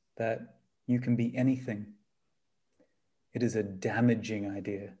parents, that you can be anything. It is a damaging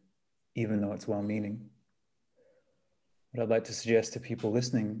idea, even though it's well-meaning. What I'd like to suggest to people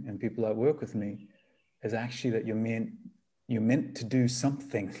listening and people that work with me is actually that you're meant to do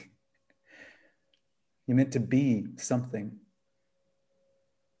something. You're meant to be something.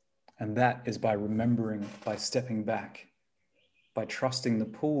 And that is by remembering, by stepping back, by trusting the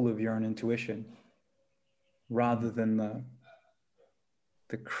pull of your own intuition, rather than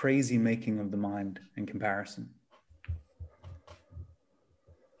the crazy making of the mind in comparison.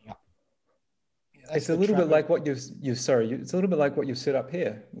 Yeah. It's a little bit like what it's a little bit like what you set up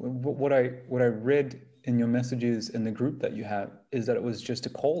here. What I read in your messages in the group that you have is that it was just a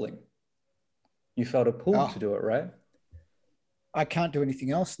calling. You felt a pull to do it, right? I can't do anything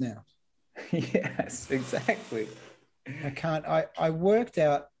else now. Yes, exactly. I can't. I worked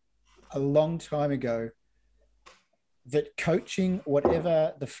out a long time ago that coaching,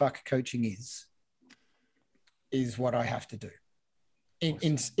 whatever the fuck coaching is what I have to do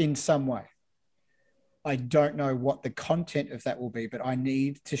in some way. I don't know what the content of that will be, but I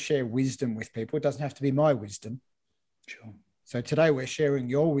need to share wisdom with people. It doesn't have to be my wisdom. Sure. So today we're sharing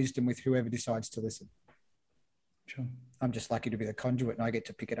your wisdom with whoever decides to listen. Sure. I'm just lucky to be the conduit and I get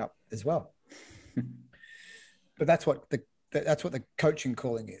to pick it up as well. But that's what the coaching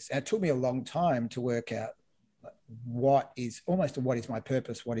calling is. And it took me a long time to work out what is my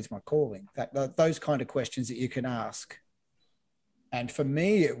purpose, what is my calling, those kind of questions that you can ask. And for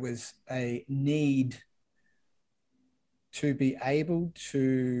me, it was a need to be able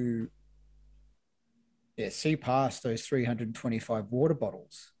to see past those 325 water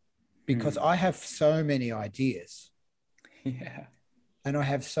bottles, because I have so many ideas. Yeah. And I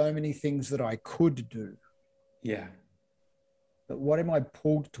have so many things that I could do. Yeah. But what am I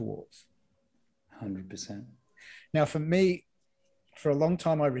pulled towards? 100%. Now, for me, for a long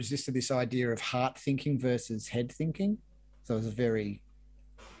time, I resisted this idea of heart thinking versus head thinking. So it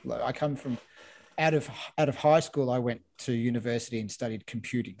was I come from out of high school, I went to university and studied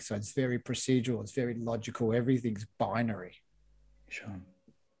computing. So it's very procedural. It's very logical. Everything's binary. Sure.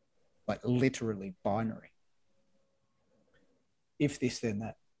 Like literally binary. If this, then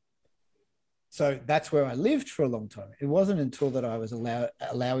that. So that's where I lived for a long time. It wasn't until that I was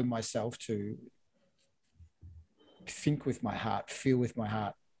allowing myself to think with my heart, feel with my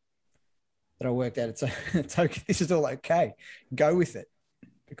heart, that I worked out it's okay. This is all okay. Go with it,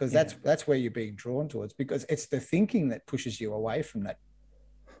 because that's where you're being drawn towards, because it's the thinking that pushes you away from that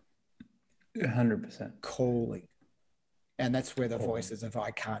 100% calling. And that's where the voices of, I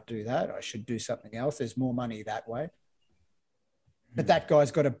can't do that, I should do something else, there's more money that way. But that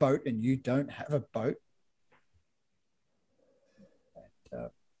guy's got a boat and you don't have a boat.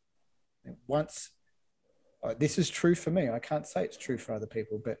 And this is true for me. I can't say it's true for other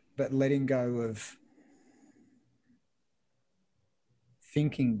people, but letting go of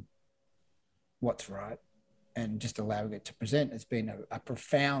thinking what's right and just allowing it to present has been a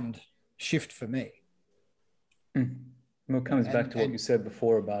profound shift for me. Well, it comes back to what you said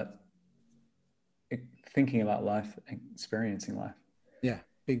before about thinking about life and experiencing life. Yeah,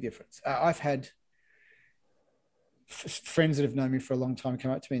 big difference. I've had friends that have known me for a long time come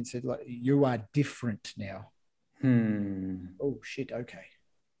up to me and said, like, you are different now. Oh, shit, okay.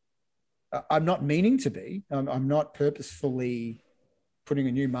 I'm not meaning to be. I'm not purposefully putting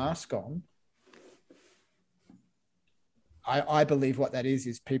a new mask on. I believe what that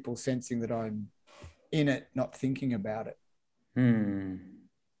is people sensing that I'm in it, not thinking about it.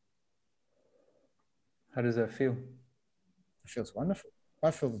 How does that feel? It feels wonderful.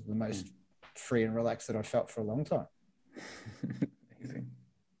 I feel the most free and relaxed that I've felt for a long time. Amazing.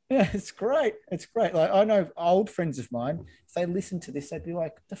 Yeah, it's great. It's great. Like I know old friends of mine, if they listen to this, they'd be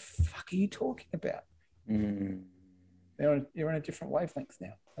like, "The fuck are you talking about?" Mm. You're on a different wavelength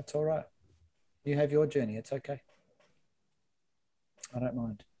now. That's all right. You have your journey. It's okay. I don't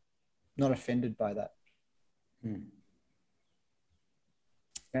mind. Not offended by that. Mm.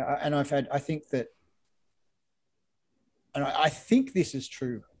 And I think that, and I think this is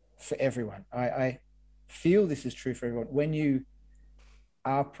true for everyone. I feel this is true for everyone. When you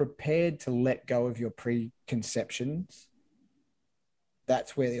are prepared to let go of your preconceptions,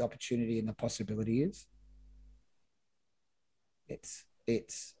 that's where the opportunity and the possibility is.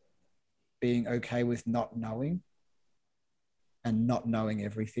 It's being okay with not knowing and not knowing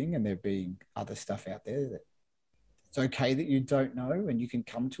everything, and there being other stuff out there that it's okay that you don't know, and you can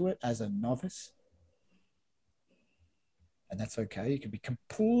come to it as a novice, and that's okay. You can be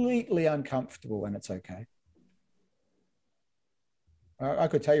completely uncomfortable, and it's okay. I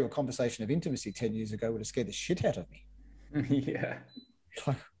could tell you a conversation of intimacy 10 years ago would have scared the shit out of me. Yeah.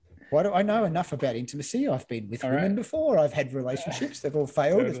 Like, why do I know enough about intimacy? I've been with women before. I've had relationships. They've all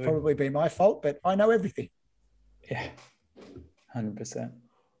failed. Totally. It's probably been my fault, but I know everything. Yeah. 100%.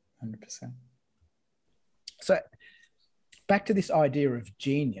 100%. So back to this idea of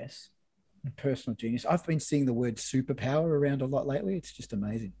genius, personal genius. I've been seeing the word superpower around a lot lately. It's just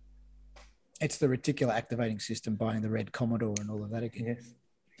amazing. It's the reticular activating system, buying the red Commodore and all of that again. Yes.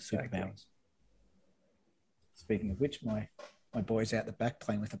 Exactly. Superpowers. Speaking of which, my boy's out the back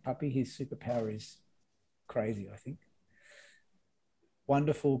playing with a puppy. His superpower is crazy, I think.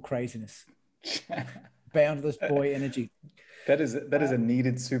 Wonderful craziness. Boundless boy energy. That is a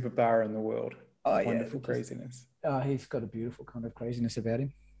needed superpower in the world. Wonderful craziness. He's got a beautiful kind of craziness about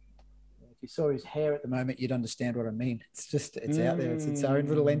him. If you saw his hair at the moment, you'd understand what I mean. It's out there. It's its own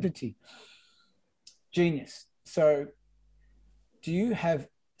little entity. Genius. So do you have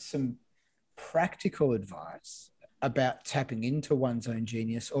some practical advice about tapping into one's own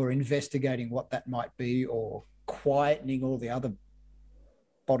genius, or investigating what that might be, or quietening all the other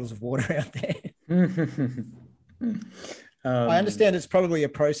bottles of water out there? I understand it's probably a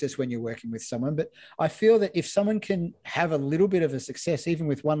process when you're working with someone, but I feel that if someone can have a little bit of a success, even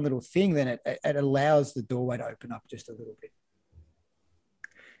with one little thing, then it allows the doorway to open up just a little bit.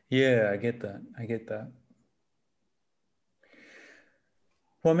 Yeah, I get that.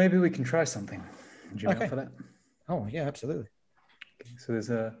 Well, maybe we can try something. Would you be up for that? Oh, yeah, absolutely. Okay, so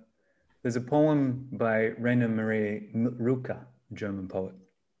there's a poem by Rainer Maria Rilke, a German poet.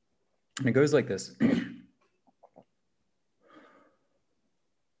 And it goes like this.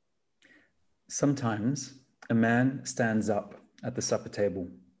 Sometimes a man stands up at the supper table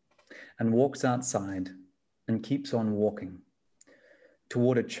and walks outside and keeps on walking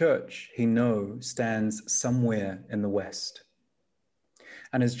toward a church he knows stands somewhere in the west.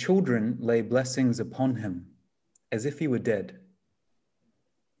 And his children lay blessings upon him as if he were dead.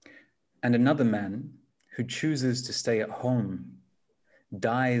 And another man who chooses to stay at home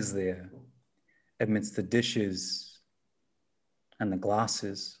dies there amidst the dishes and the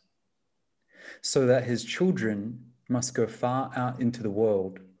glasses, so that his children must go far out into the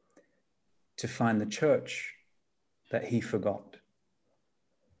world to find the church that he forgot.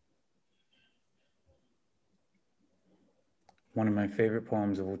 One of my favorite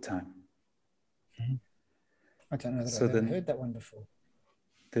poems of all time. I don't know that I've ever heard that one before.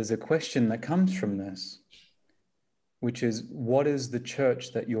 There's a question that comes from this, which is, what is the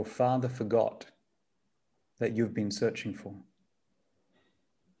church that your father forgot that you've been searching for?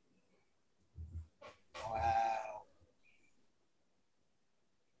 Wow.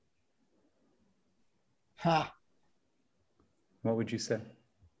 Ha. What would you say?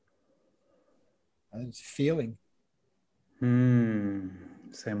 It's feeling.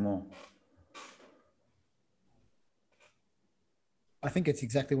 Say more. I think it's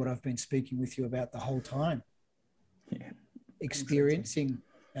exactly what I've been speaking with you about the whole time. Yeah. Experiencing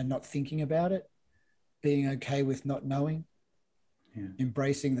and not thinking about it, being okay with not knowing,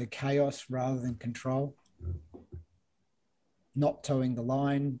 embracing the chaos rather than control, not towing the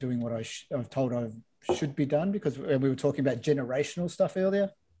line, doing what I've told I should be done, because we were talking about generational stuff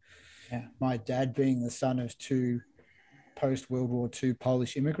earlier. Yeah. My dad being the son of two post-World War II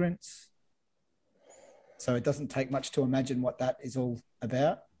Polish immigrants. So it doesn't take much to imagine what that is all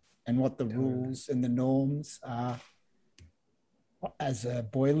about and what the rules and the norms are. As a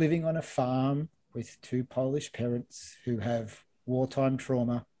boy living on a farm with two Polish parents who have wartime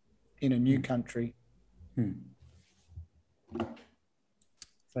trauma in a new country. So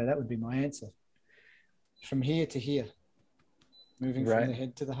that would be my answer. From here to here, moving from the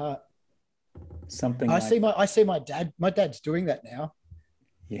head to the heart. Something I see my dad. My dad's doing that now.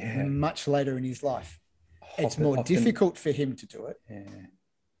 much later in his life. It's more often, difficult for him to do it. Yeah.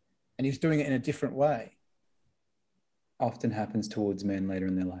 And he's doing it in a different way. Often happens towards men later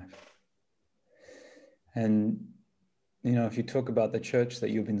in their life. And, you know, if you talk about the church that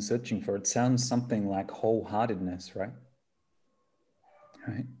you've been searching for, it sounds something like wholeheartedness, right?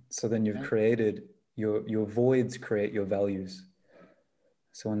 Right. So then you've created your voids create your values.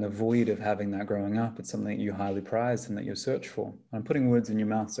 So in the void of having that growing up, it's something that you highly prize and that you search for. I'm putting words in your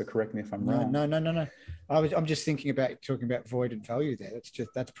mouth, so correct me if I'm wrong. No. I'm just thinking about talking about void and value there.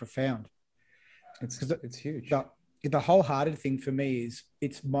 That's profound. It's huge. The wholehearted thing for me is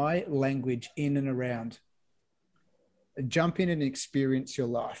it's my language in and around. Jump in and experience your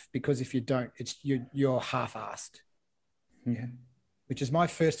life, because if you don't, you're half-assed. Yeah. Which is my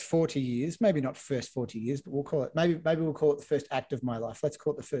first 40 years, maybe not first 40 years, but we'll call it, maybe we'll call it the first act of my life. Let's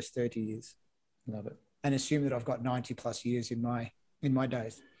call it the first 30 years. Love it. And assume that I've got 90 plus years in my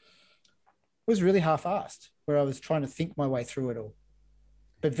days. It was really half-assed, where I was trying to think my way through it all,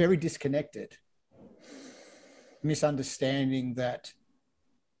 but very disconnected, misunderstanding that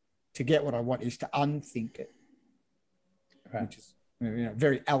to get what I want is to unthink it, right. Which is, you know,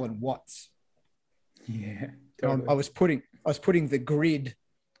 very Alan Watts. Yeah. Totally. I was putting the grid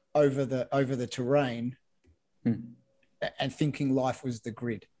over the terrain, and thinking life was the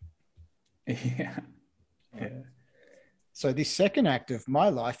grid. Yeah. Yeah. So this second act of my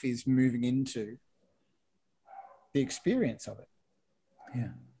life is moving into the experience of it. Yeah.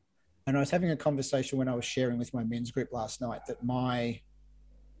 And I was having a conversation when I was sharing with my men's group last night that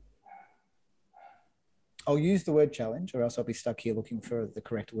I'll use the word challenge, or else I'll be stuck here looking for the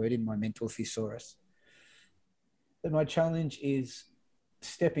correct word in my mental thesaurus. That my challenge is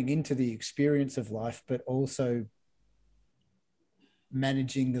stepping into the experience of life, but also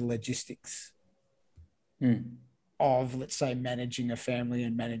managing the logistics of, let's say, managing a family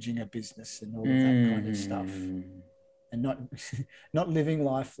and managing a business and all of that kind of stuff. And not living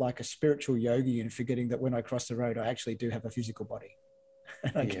life like a spiritual yogi and forgetting that when I cross the road, I actually do have a physical body.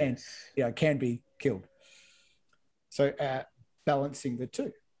 And I can be killed. So balancing the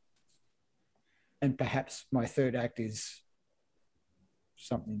two. And perhaps my third act is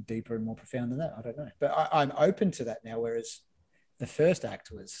something deeper and more profound than that. I don't know. But I'm open to that now, whereas the first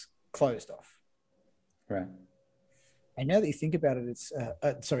act was closed off. Right. And now that you think about it,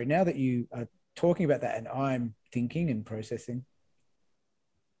 now that you are talking about that and I'm thinking and processing,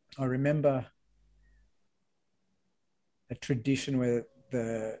 I remember a tradition where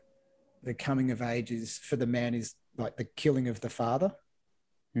the coming of age is, for the man, is like the killing of the father.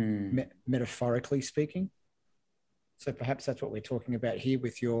 Metaphorically speaking. So perhaps that's what we're talking about here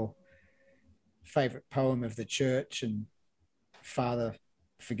with your favorite poem of the church and father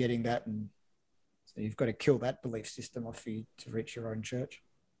forgetting that. And so you've got to kill that belief system off you to reach your own church.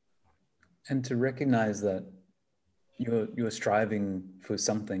 And to recognize that you're striving for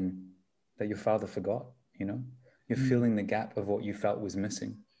something that your father forgot, you know, you're filling the gap of what you felt was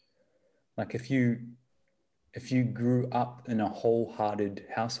missing. Like if you grew up in a wholehearted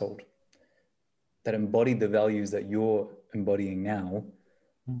household that embodied the values that you're embodying now,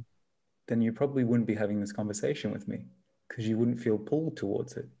 then you probably wouldn't be having this conversation with me, because you wouldn't feel pulled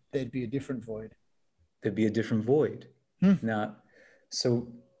towards it. There'd be a different void. Now, so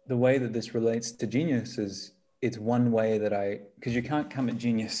the way that this relates to genius is, it's one way that because you can't come at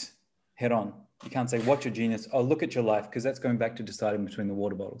genius head on. You can't say, what's your genius? Oh, look at your life, because that's going back to deciding between the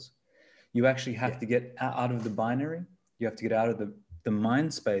water bottles. You actually have to get out of the binary. You have to get out of the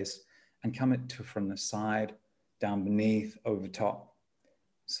mind space and come from the side, down beneath, over top.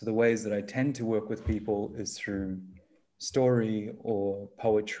 So the ways that I tend to work with people is through story or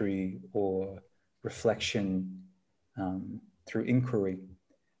poetry or reflection, through inquiry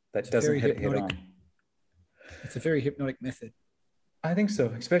that doesn't hit it head on. It's a very hypnotic method. I think so,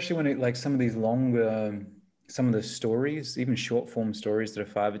 especially when like some of these longer, some of the stories, even short form stories that are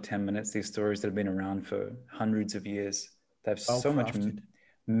 5 or 10 minutes, these stories that have been around for hundreds of years, they have so much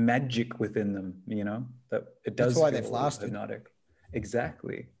magic within them, you know, that it does. That's why they've lasted. Hypnotic.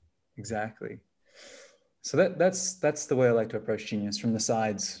 Exactly. So that's the way I like to approach genius, from the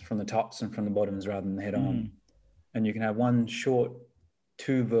sides, from the tops and from the bottoms, rather than the head on. And you can have one short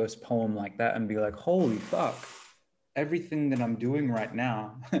 2-verse poem like that and be like, holy fuck. Everything that I'm doing right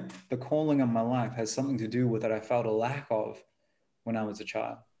now, the calling of my life, has something to do with that I felt a lack of when I was a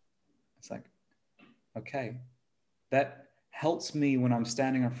child. It's like, okay, that helps me when I'm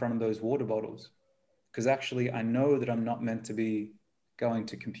standing in front of those water bottles, because actually I know that I'm not meant to be going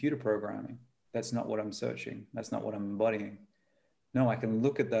to computer programming. That's not what I'm searching. That's not what I'm embodying. No, I can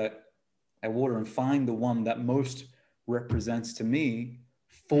look at that water and find the one that most represents to me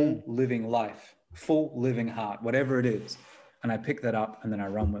full living life, full living heart, whatever it is. And I pick that up and then I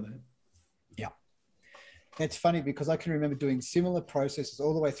run with it. Yeah. It's funny because I can remember doing similar processes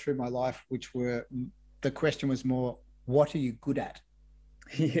all the way through my life, which were, the question was more, what are you good at?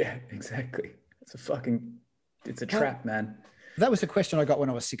 Yeah, exactly. It's a trap, man. That was the question I got when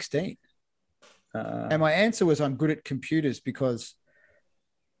I was 16. And my answer was, I'm good at computers, because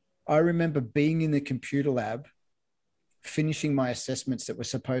I remember being in the computer lab, finishing my assessments that were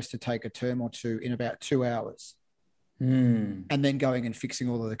supposed to take a term or two in about 2 hours, and then going and fixing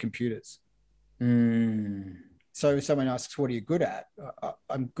all of the computers. So if someone asks, what are you good at?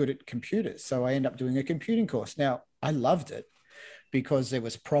 I'm good at computers. So I end up doing a computing course. Now, I loved it because there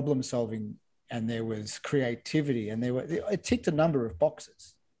was problem solving and there was creativity and it ticked a number of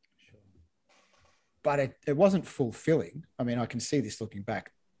boxes. But it wasn't fulfilling. I mean, I can see this looking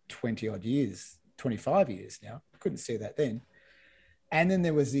back 20 odd years, 25 years now. I couldn't see that then. And then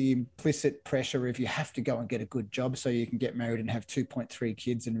there was the implicit pressure of you have to go and get a good job so you can get married and have 2.3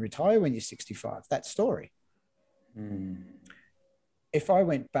 kids and retire when you're 65. That story. If I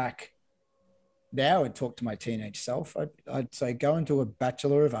went back now and talked to my teenage self, I'd say go and do a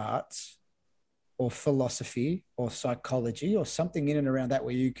Bachelor of Arts or philosophy or psychology or something in and around that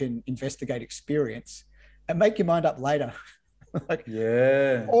where you can investigate experience and make your mind up later.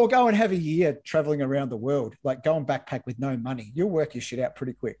 Or go and have a year traveling around the world, like go and backpack with no money. You'll work your shit out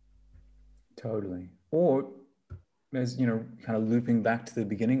pretty quick. Totally. Or as kind of looping back to the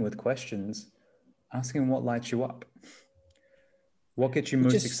beginning with questions, asking what lights you up. What gets you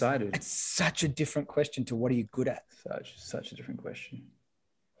most excited? It's such a different question to what are you good at? Such a different question.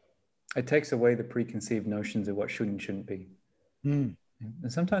 It takes away the preconceived notions of what should and shouldn't be. And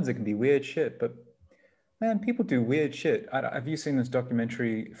sometimes it can be weird shit, but man, people do weird shit. Have you seen this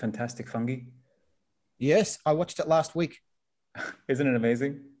documentary, Fantastic Fungi? Yes, I watched it last week. Isn't it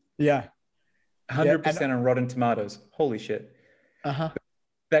amazing? Yeah. 100% on Rotten Tomatoes. Holy shit.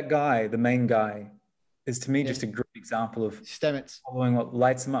 That guy, the main guy, is to me just a great example of Stamets following what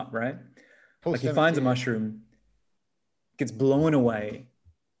lights him up, right? Paul Stamets, he finds a mushroom, gets blown away,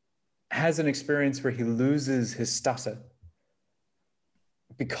 has an experience where he loses his stutter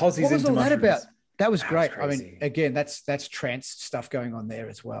because he's into mushrooms. What was all that about? That was great. I mean, again, that's trance stuff going on there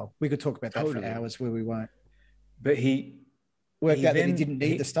as well. We could talk about that for hours where we won't. But he worked out that he didn't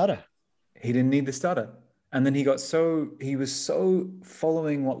need the stutter. He didn't need the stutter. And then he was so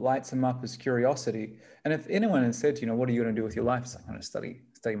following what lights him up as curiosity. And if anyone had said, what are you going to do with your life? It's like, I'm going to study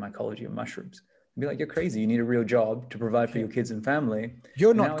mycology of mushrooms. I'd be like, you're crazy. You need a real job to provide for your kids and family.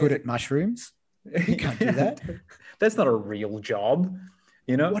 You're not good at mushrooms. You can't do that. That's not a real job.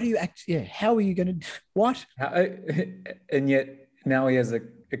 What are you actually, how are you going to, what? And yet now he has a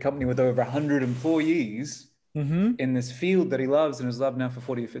company with over 100 employees in this field that he loves and has loved now for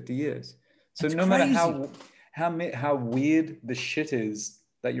 40 or 50 years. So no matter how weird the shit is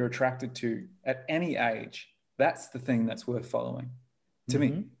that you're attracted to at any age, that's the thing that's worth following to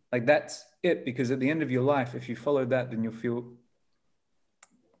me. Like that's it, because at the end of your life, if you follow that, then you'll feel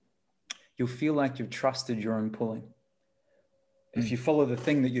like you've trusted your own pulling. If you follow the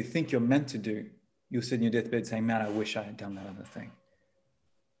thing that you think you're meant to do, you'll sit in your deathbed saying, man, I wish I had done that other thing.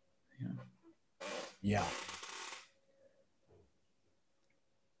 Yeah.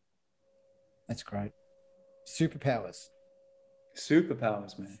 That's great. Superpowers,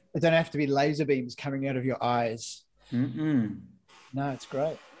 man. It don't have to be laser beams coming out of your eyes. No, it's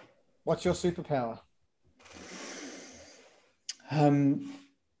great. What's your superpower?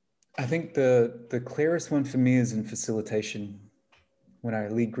 I think the clearest one for me is in facilitation. When I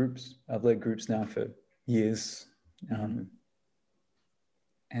lead groups, I've led groups now for years. And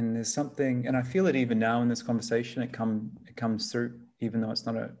there's something, and I feel it even now in this conversation, it comes through, even though it's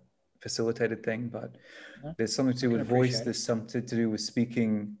not a facilitated thing, but there's something to do with voice, there's something to do with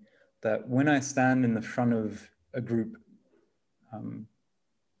speaking, that when I stand in the front of a group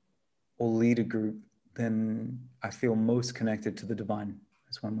or lead a group, then I feel most connected to the divine.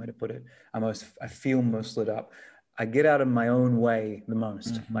 That's one way to put it. I feel most lit up. I get out of my own way the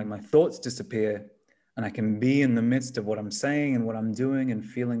most. Like my thoughts disappear and I can be in the midst of what I'm saying and what I'm doing and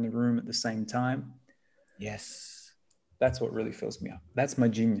feeling the room at the same time. Yes. That's what really fills me up. That's my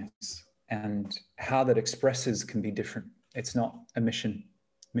genius. And how that expresses can be different. It's not a mission.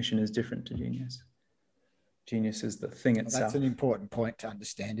 Mission is different to genius. Genius is the thing itself. That's an important point to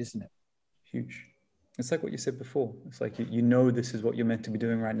understand, isn't it? Huge. It's like what you said before. It's like you know this is what you're meant to be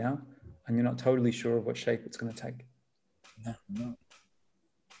doing right now, and you're not totally sure of what shape it's going to take. No,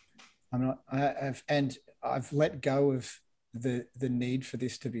 I'm not. I've let go of the need for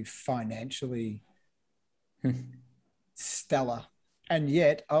this to be financially stellar And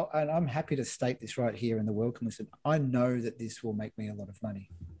yet, and I'm happy to state this right here, and the world can listen. I know that this will make me a lot of money,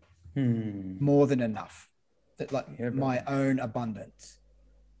 more than enough. That my own abundance,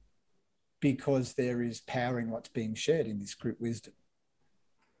 because there is power in what's being shared in this group wisdom,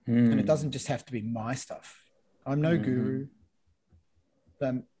 and it doesn't just have to be my stuff. I'm no guru.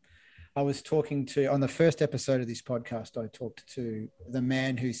 I was talking to, on the first episode of this podcast, I talked to the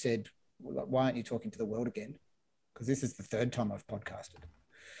man who said, "Why aren't you talking to the world again?" Because this is the third time I've podcasted.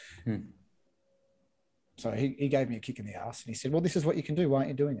 So he gave me a kick in the ass, and he said, "Well, this is what you can do. Why aren't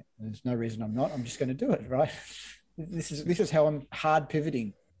you doing it?" And there's no reason I'm not. I'm just going to do it, right? This is how I'm hard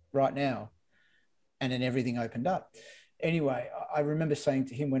pivoting right now. And then everything opened up. Anyway, I remember saying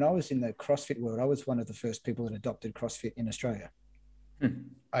to him, when I was in the CrossFit world, I was one of the first people that adopted CrossFit in Australia.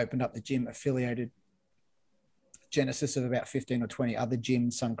 I opened up the gym, affiliated, genesis of about 15 or 20 other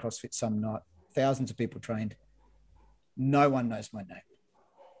gyms, some CrossFit, some not, thousands of people trained. No one knows my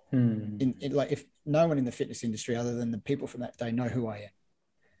name. Like, if no one in the fitness industry other than the people from that day know who I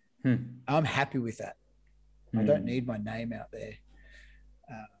am. I'm happy with that. I don't need my name out there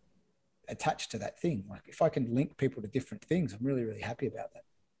attached to that thing. Like, if I can link people to different things, I'm really, really happy about that.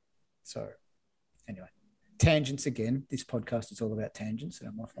 So anyway, tangents again. This podcast is all about tangents, and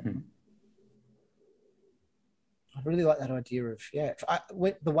I'm off on them. I really like that idea of,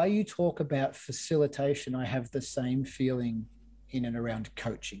 the way you talk about facilitation, I have the same feeling in and around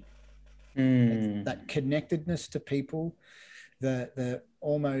coaching. That connectedness to people, the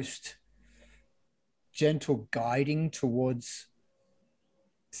almost gentle guiding towards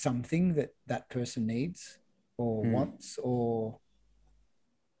something that person needs or wants or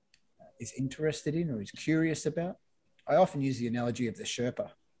is interested in or is curious about. I often use the analogy of the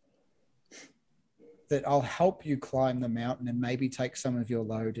Sherpa, that I'll help you climb the mountain and maybe take some of your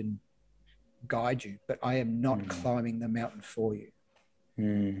load and guide you, but I am not climbing the mountain for you.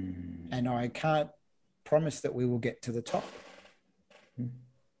 And I can't promise that we will get to the top.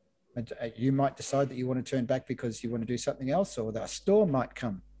 You might decide that you want to turn back because you want to do something else, or that a storm might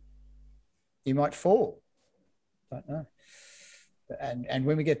come. You might fall. Don't know. And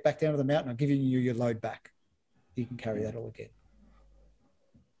when we get back down to the mountain, I'll give you your load back. You can carry that all again.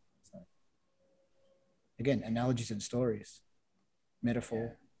 So, again, analogies and stories,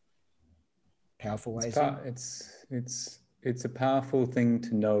 metaphor, powerful ways. It's a powerful thing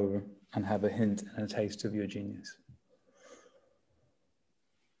to know and have a hint and a taste of your genius.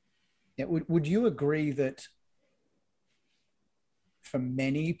 Yeah, would you agree that for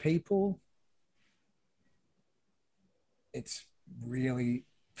many people, it's really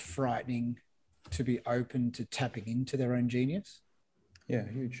frightening to be open to tapping into their own genius? Yeah,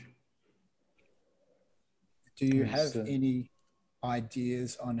 huge. Do you have any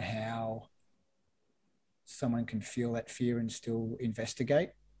ideas on how someone can feel that fear and still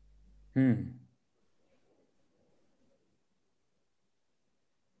investigate?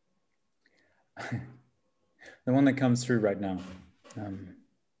 The one that comes through right now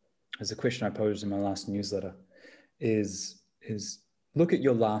is a question I posed in my last newsletter is look at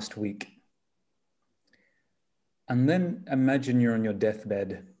your last week and then imagine you're on your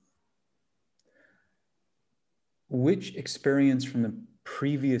deathbed. Which experience from the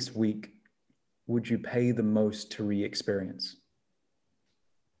previous week would you pay the most to re-experience?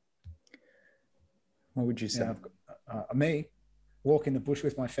 What would you say? Yeah, me, walk in the bush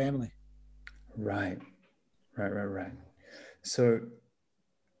with my family. Right. So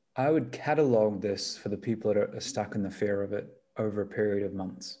I would catalog this for the people that are stuck in the fear of it over a period of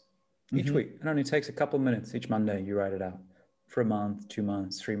months. Each week. It only takes a couple of minutes. Each Monday, you write it out for a month, 2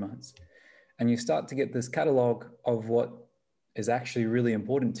 months, 3 months. And you start to get this catalog of what is actually really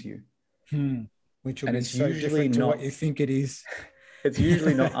important to you. Which will be so different to what you think it is. It's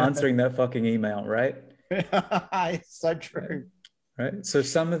usually not answering that fucking email, right? It's so true. Right. So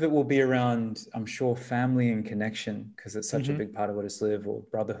some of it will be around, I'm sure, family and connection, because it's such a big part of what us live, or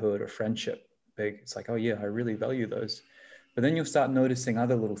brotherhood or friendship. Big. It's like, oh yeah, I really value those. But then you'll start noticing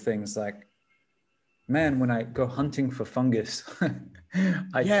other little things like, man, when I go hunting for fungus,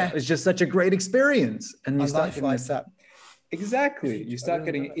 it's just such a great experience. And you start getting this up. Exactly. You start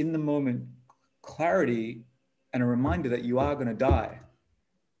getting in the moment clarity and a reminder that you are going to die,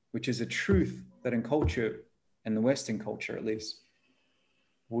 which is a truth that in culture, in the Western culture at least,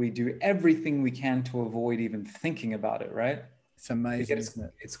 we do everything we can to avoid even thinking about it, right? It's amazing, isn't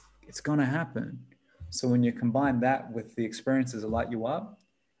it? It's going to happen. So when you combine that with the experiences that light you up,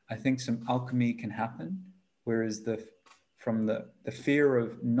 I think some alchemy can happen. Whereas the fear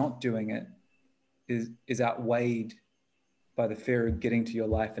of not doing it is outweighed by the fear of getting to your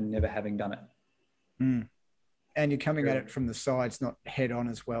life and never having done it. And you're coming at it from the sides, not head on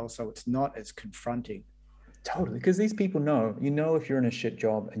as well. So it's not as confronting. Totally. Because these people know, if you're in a shit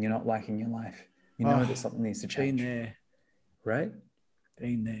job and you're not liking your life, that something needs to change. Been there. Right?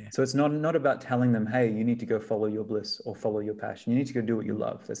 Been there. So it's not about telling them, hey, you need to go follow your bliss or follow your passion. You need to go do what you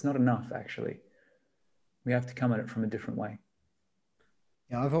love. That's not enough, actually. We have to come at it from a different way.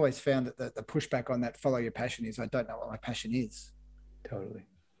 Yeah, I've always found that the pushback on that follow your passion is, I don't know what my passion is. Totally.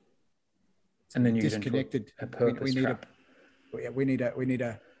 And then you disconnected. Get into a purpose trap. We need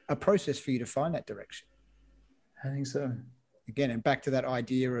a process for you to find that direction. I think so. Again, and back to that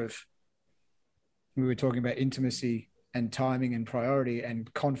idea of, we were talking about intimacy and timing and priority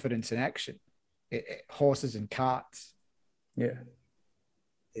and confidence and action. Horses and carts. Yeah.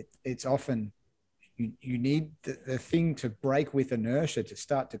 It's often, you need the thing to break with inertia to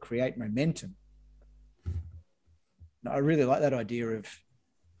start to create momentum. I really like that idea of,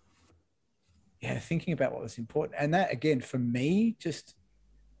 thinking about what was important. And that, again, for me,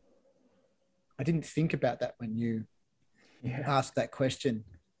 I didn't think about that when you asked that question,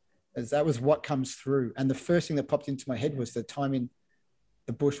 as that was what comes through. And the first thing that popped into my head was the time in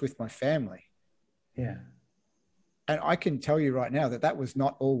the bush with my family. Yeah. And I can tell you right now that was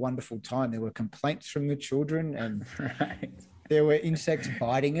not all wonderful time. There were complaints from the children, and there were insects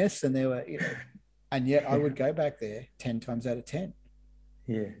biting us, and there were, and yet I would go back there 10 times out of 10.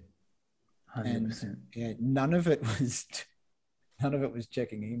 Yeah. 100%. And none of it was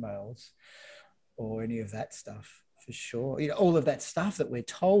checking emails or any of that stuff, for sure. All of that stuff that we're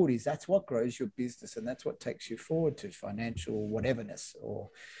told that's what grows your business, and that's what takes you forward to financial whateverness, or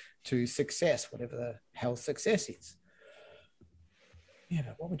to success, whatever the hell success is. Yeah,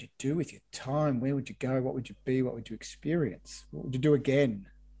 but what would you do with your time? Where would you go? What would you be? What would you experience? What would you do again?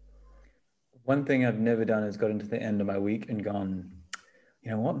 One thing I've never done is got into the end of my week and gone, you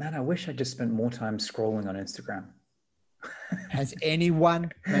know what, man, I wish I just spent more time scrolling on Instagram. Has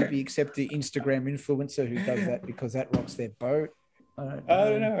anyone, maybe except the Instagram influencer who does that because that rocks their boat? I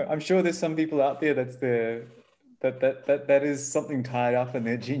don't know. I'm sure there's some people out there that is something tied up in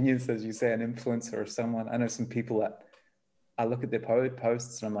their genius, as you say, an influencer or someone. I know some people that I look at their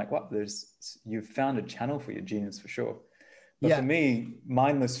posts and I'm like, what? You've found a channel for your genius for sure. But for me,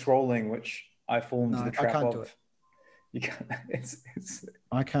 mindless scrolling, which I fall into the trap I can't of. Do it. You can't.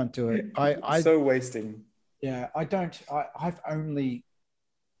 I can't do it. I so wasting. Yeah, I don't. I've only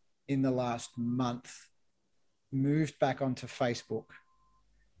in the last month moved back onto Facebook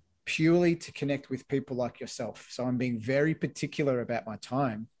purely to connect with people like yourself. So I'm being very particular about my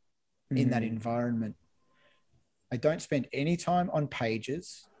time in that environment. I don't spend any time on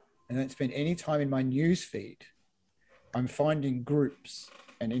pages. I don't spend any time in my news feed. I'm finding groups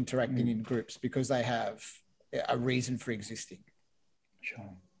and interacting in groups because they have a reason for existing.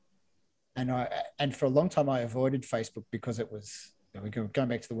 Sure. And for a long time, I avoided Facebook because it was, we're going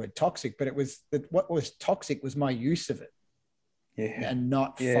back to the word toxic, but it was that what was toxic was my use of it. Yeah. And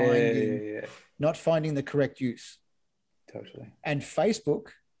not finding the correct use. Totally. And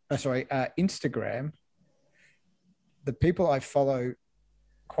Instagram, the people I follow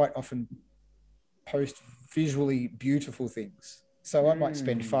quite often post visually beautiful things. So I might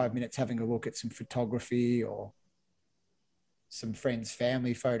spend 5 minutes having a look at some photography or some friends'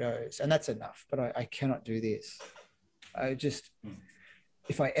 family photos, and that's enough. But I cannot do this.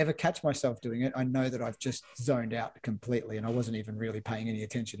 If I ever catch myself doing it, I know that I've just zoned out completely and I wasn't even really paying any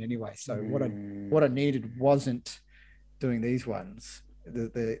attention anyway. So what I needed wasn't doing these ones,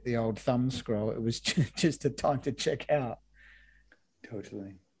 the old thumb scroll. It was just a time to check out.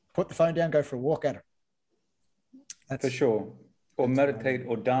 Totally. Put the phone down, go for a walk at it. For sure. Or meditate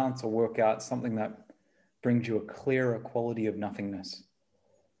or dance or work out, something that brings you a clearer quality of nothingness.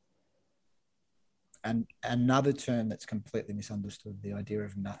 And another term that's completely misunderstood, the idea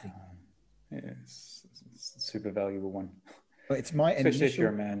of nothing. It's a super valuable one. But it's my especially if you're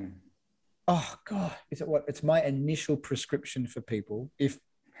a man. Oh God, it's my initial prescription for people, if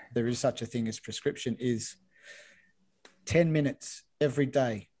there is such a thing as prescription, is 10 minutes every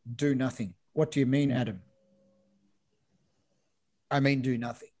day, do nothing. What do you mean, Adam? I mean, do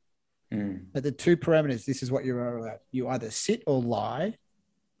nothing. But the two parameters, this is what you're allowed. You either sit or lie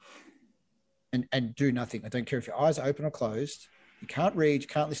and do nothing. I don't care if your eyes are open or closed. You can't read, you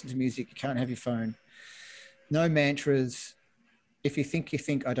can't listen to music, you can't have your phone. No mantras. If you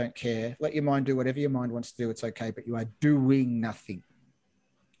think, I don't care. Let your mind do whatever your mind wants to do. It's okay, but you are doing nothing.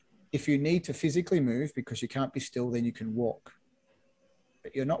 If you need to physically move because you can't be still, then you can walk.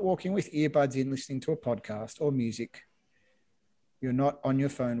 But you're not walking with earbuds in, listening to a podcast or music. You're not on your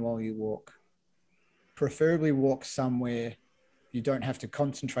phone while you walk. Preferably walk somewhere you don't have to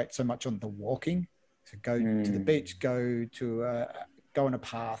concentrate so much on the walking, So go to the beach, go on a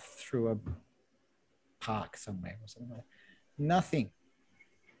path through a park somewhere or something like that. Nothing.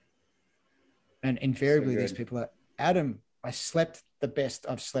 And invariably these people are, Adam, I slept the best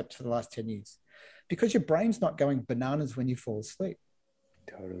I've slept for the last 10 years. Because your brain's not going bananas when you fall asleep.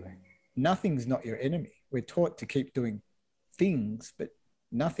 Totally. Nothing's not your enemy. We're taught to keep doing things, but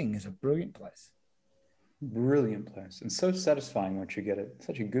nothing is a brilliant place. Brilliant place. And so satisfying once you get it.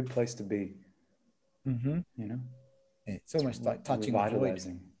 Such a good place to be. Mm-hmm. You know? It's almost like touching the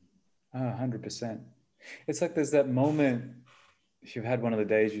void. 100%. It's like there's that moment, if you've had one of the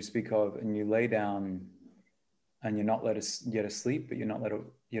days you speak of, and you lay down and you're not yet asleep, but you're not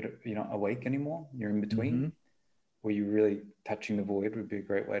awake anymore. You're in between, where you're really touching the void would be a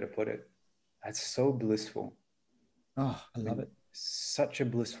great way to put it. That's so blissful. Oh, I love it. Such a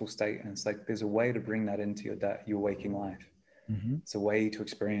blissful state. And it's like, there's a way to bring that into your waking life. It's a way to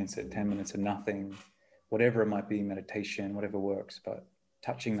experience it. 10 minutes of nothing, whatever it might be, meditation, whatever works, but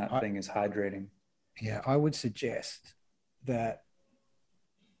touching that thing is hydrating. Yeah. I would suggest that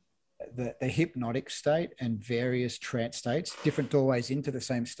the hypnotic state and various trance states, different doorways into the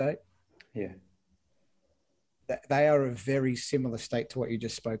same state. Yeah. They are a very similar state to what you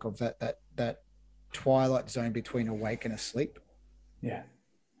just spoke of, that twilight zone between awake and asleep. Yeah.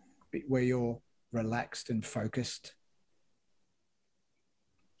 Where you're relaxed and focused.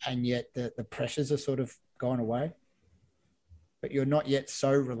 And yet the pressures are sort of gone away. But you're not yet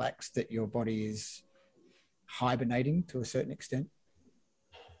so relaxed that your body is hibernating to a certain extent.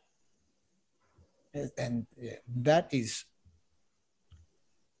 And yeah, that is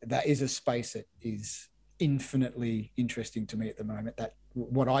a space that is infinitely interesting to me at the moment, that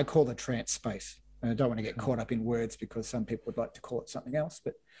what I call the trance space. And I don't want to get caught up in words because some people would like to call it something else,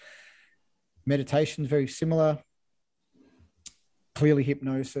 but meditation is very similar. Clearly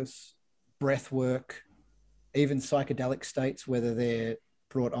hypnosis, breath work, even psychedelic states, whether they're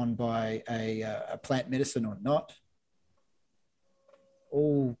brought on by a plant medicine or not.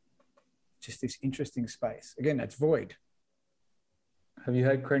 All just this interesting space. Again, that's void. Have you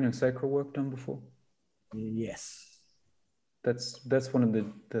had craniosacral work done before? Yes. That's one of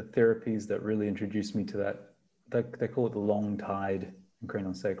the therapies that really introduced me to that. They call it the long tide in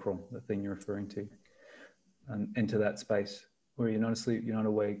craniosacral, the thing you're referring to, and into that space where you're not asleep, you're not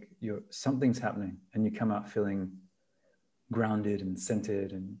awake, something's happening, and you come out feeling grounded and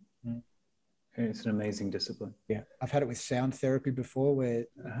centered, and it's an amazing discipline. Yeah, I've had it with sound therapy before, where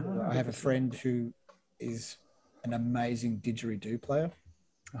I have a friend who is an amazing didgeridoo player.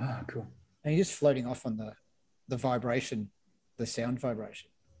 Ah, cool. And you're just floating off on the vibration, the sound vibration,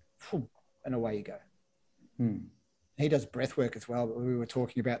 and away you go. He does breath work as well, but we were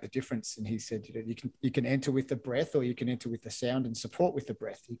talking about the difference, and he said, you can enter with the breath, or you can enter with the sound and support with the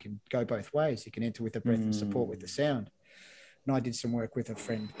breath. You can go both ways. You can enter with the breath and support with the sound. And I did some work with a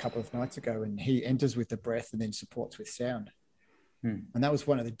friend a couple of nights ago, and he enters with the breath and then supports with sound. And that was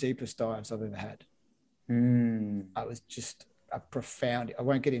one of the deepest dives I've ever had. I was just a profound, I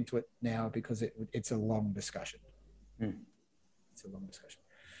won't get into it now because it's a long discussion. It's a long discussion.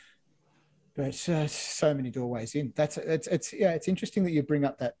 But so many doorways in. It's interesting that you bring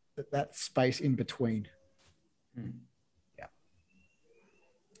up that space in between. Yeah.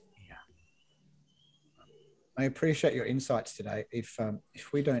 I appreciate your insights today.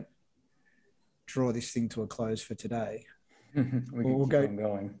 If we don't draw this thing to a close for today, we'll go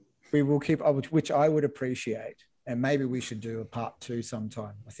going. We will keep, which I would appreciate, and maybe we should do a part 2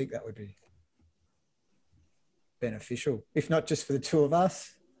 sometime. I think that would be beneficial, if not just for the two of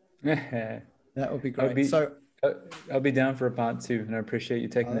us. That would be great. I'll be down for a part 2, and I appreciate you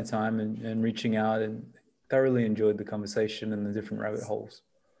taking the time and reaching out, and thoroughly enjoyed the conversation and the different rabbit holes.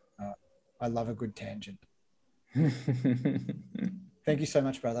 I love a good tangent. Thank you so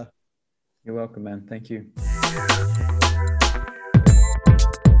much, brother. You're welcome, man. Thank you.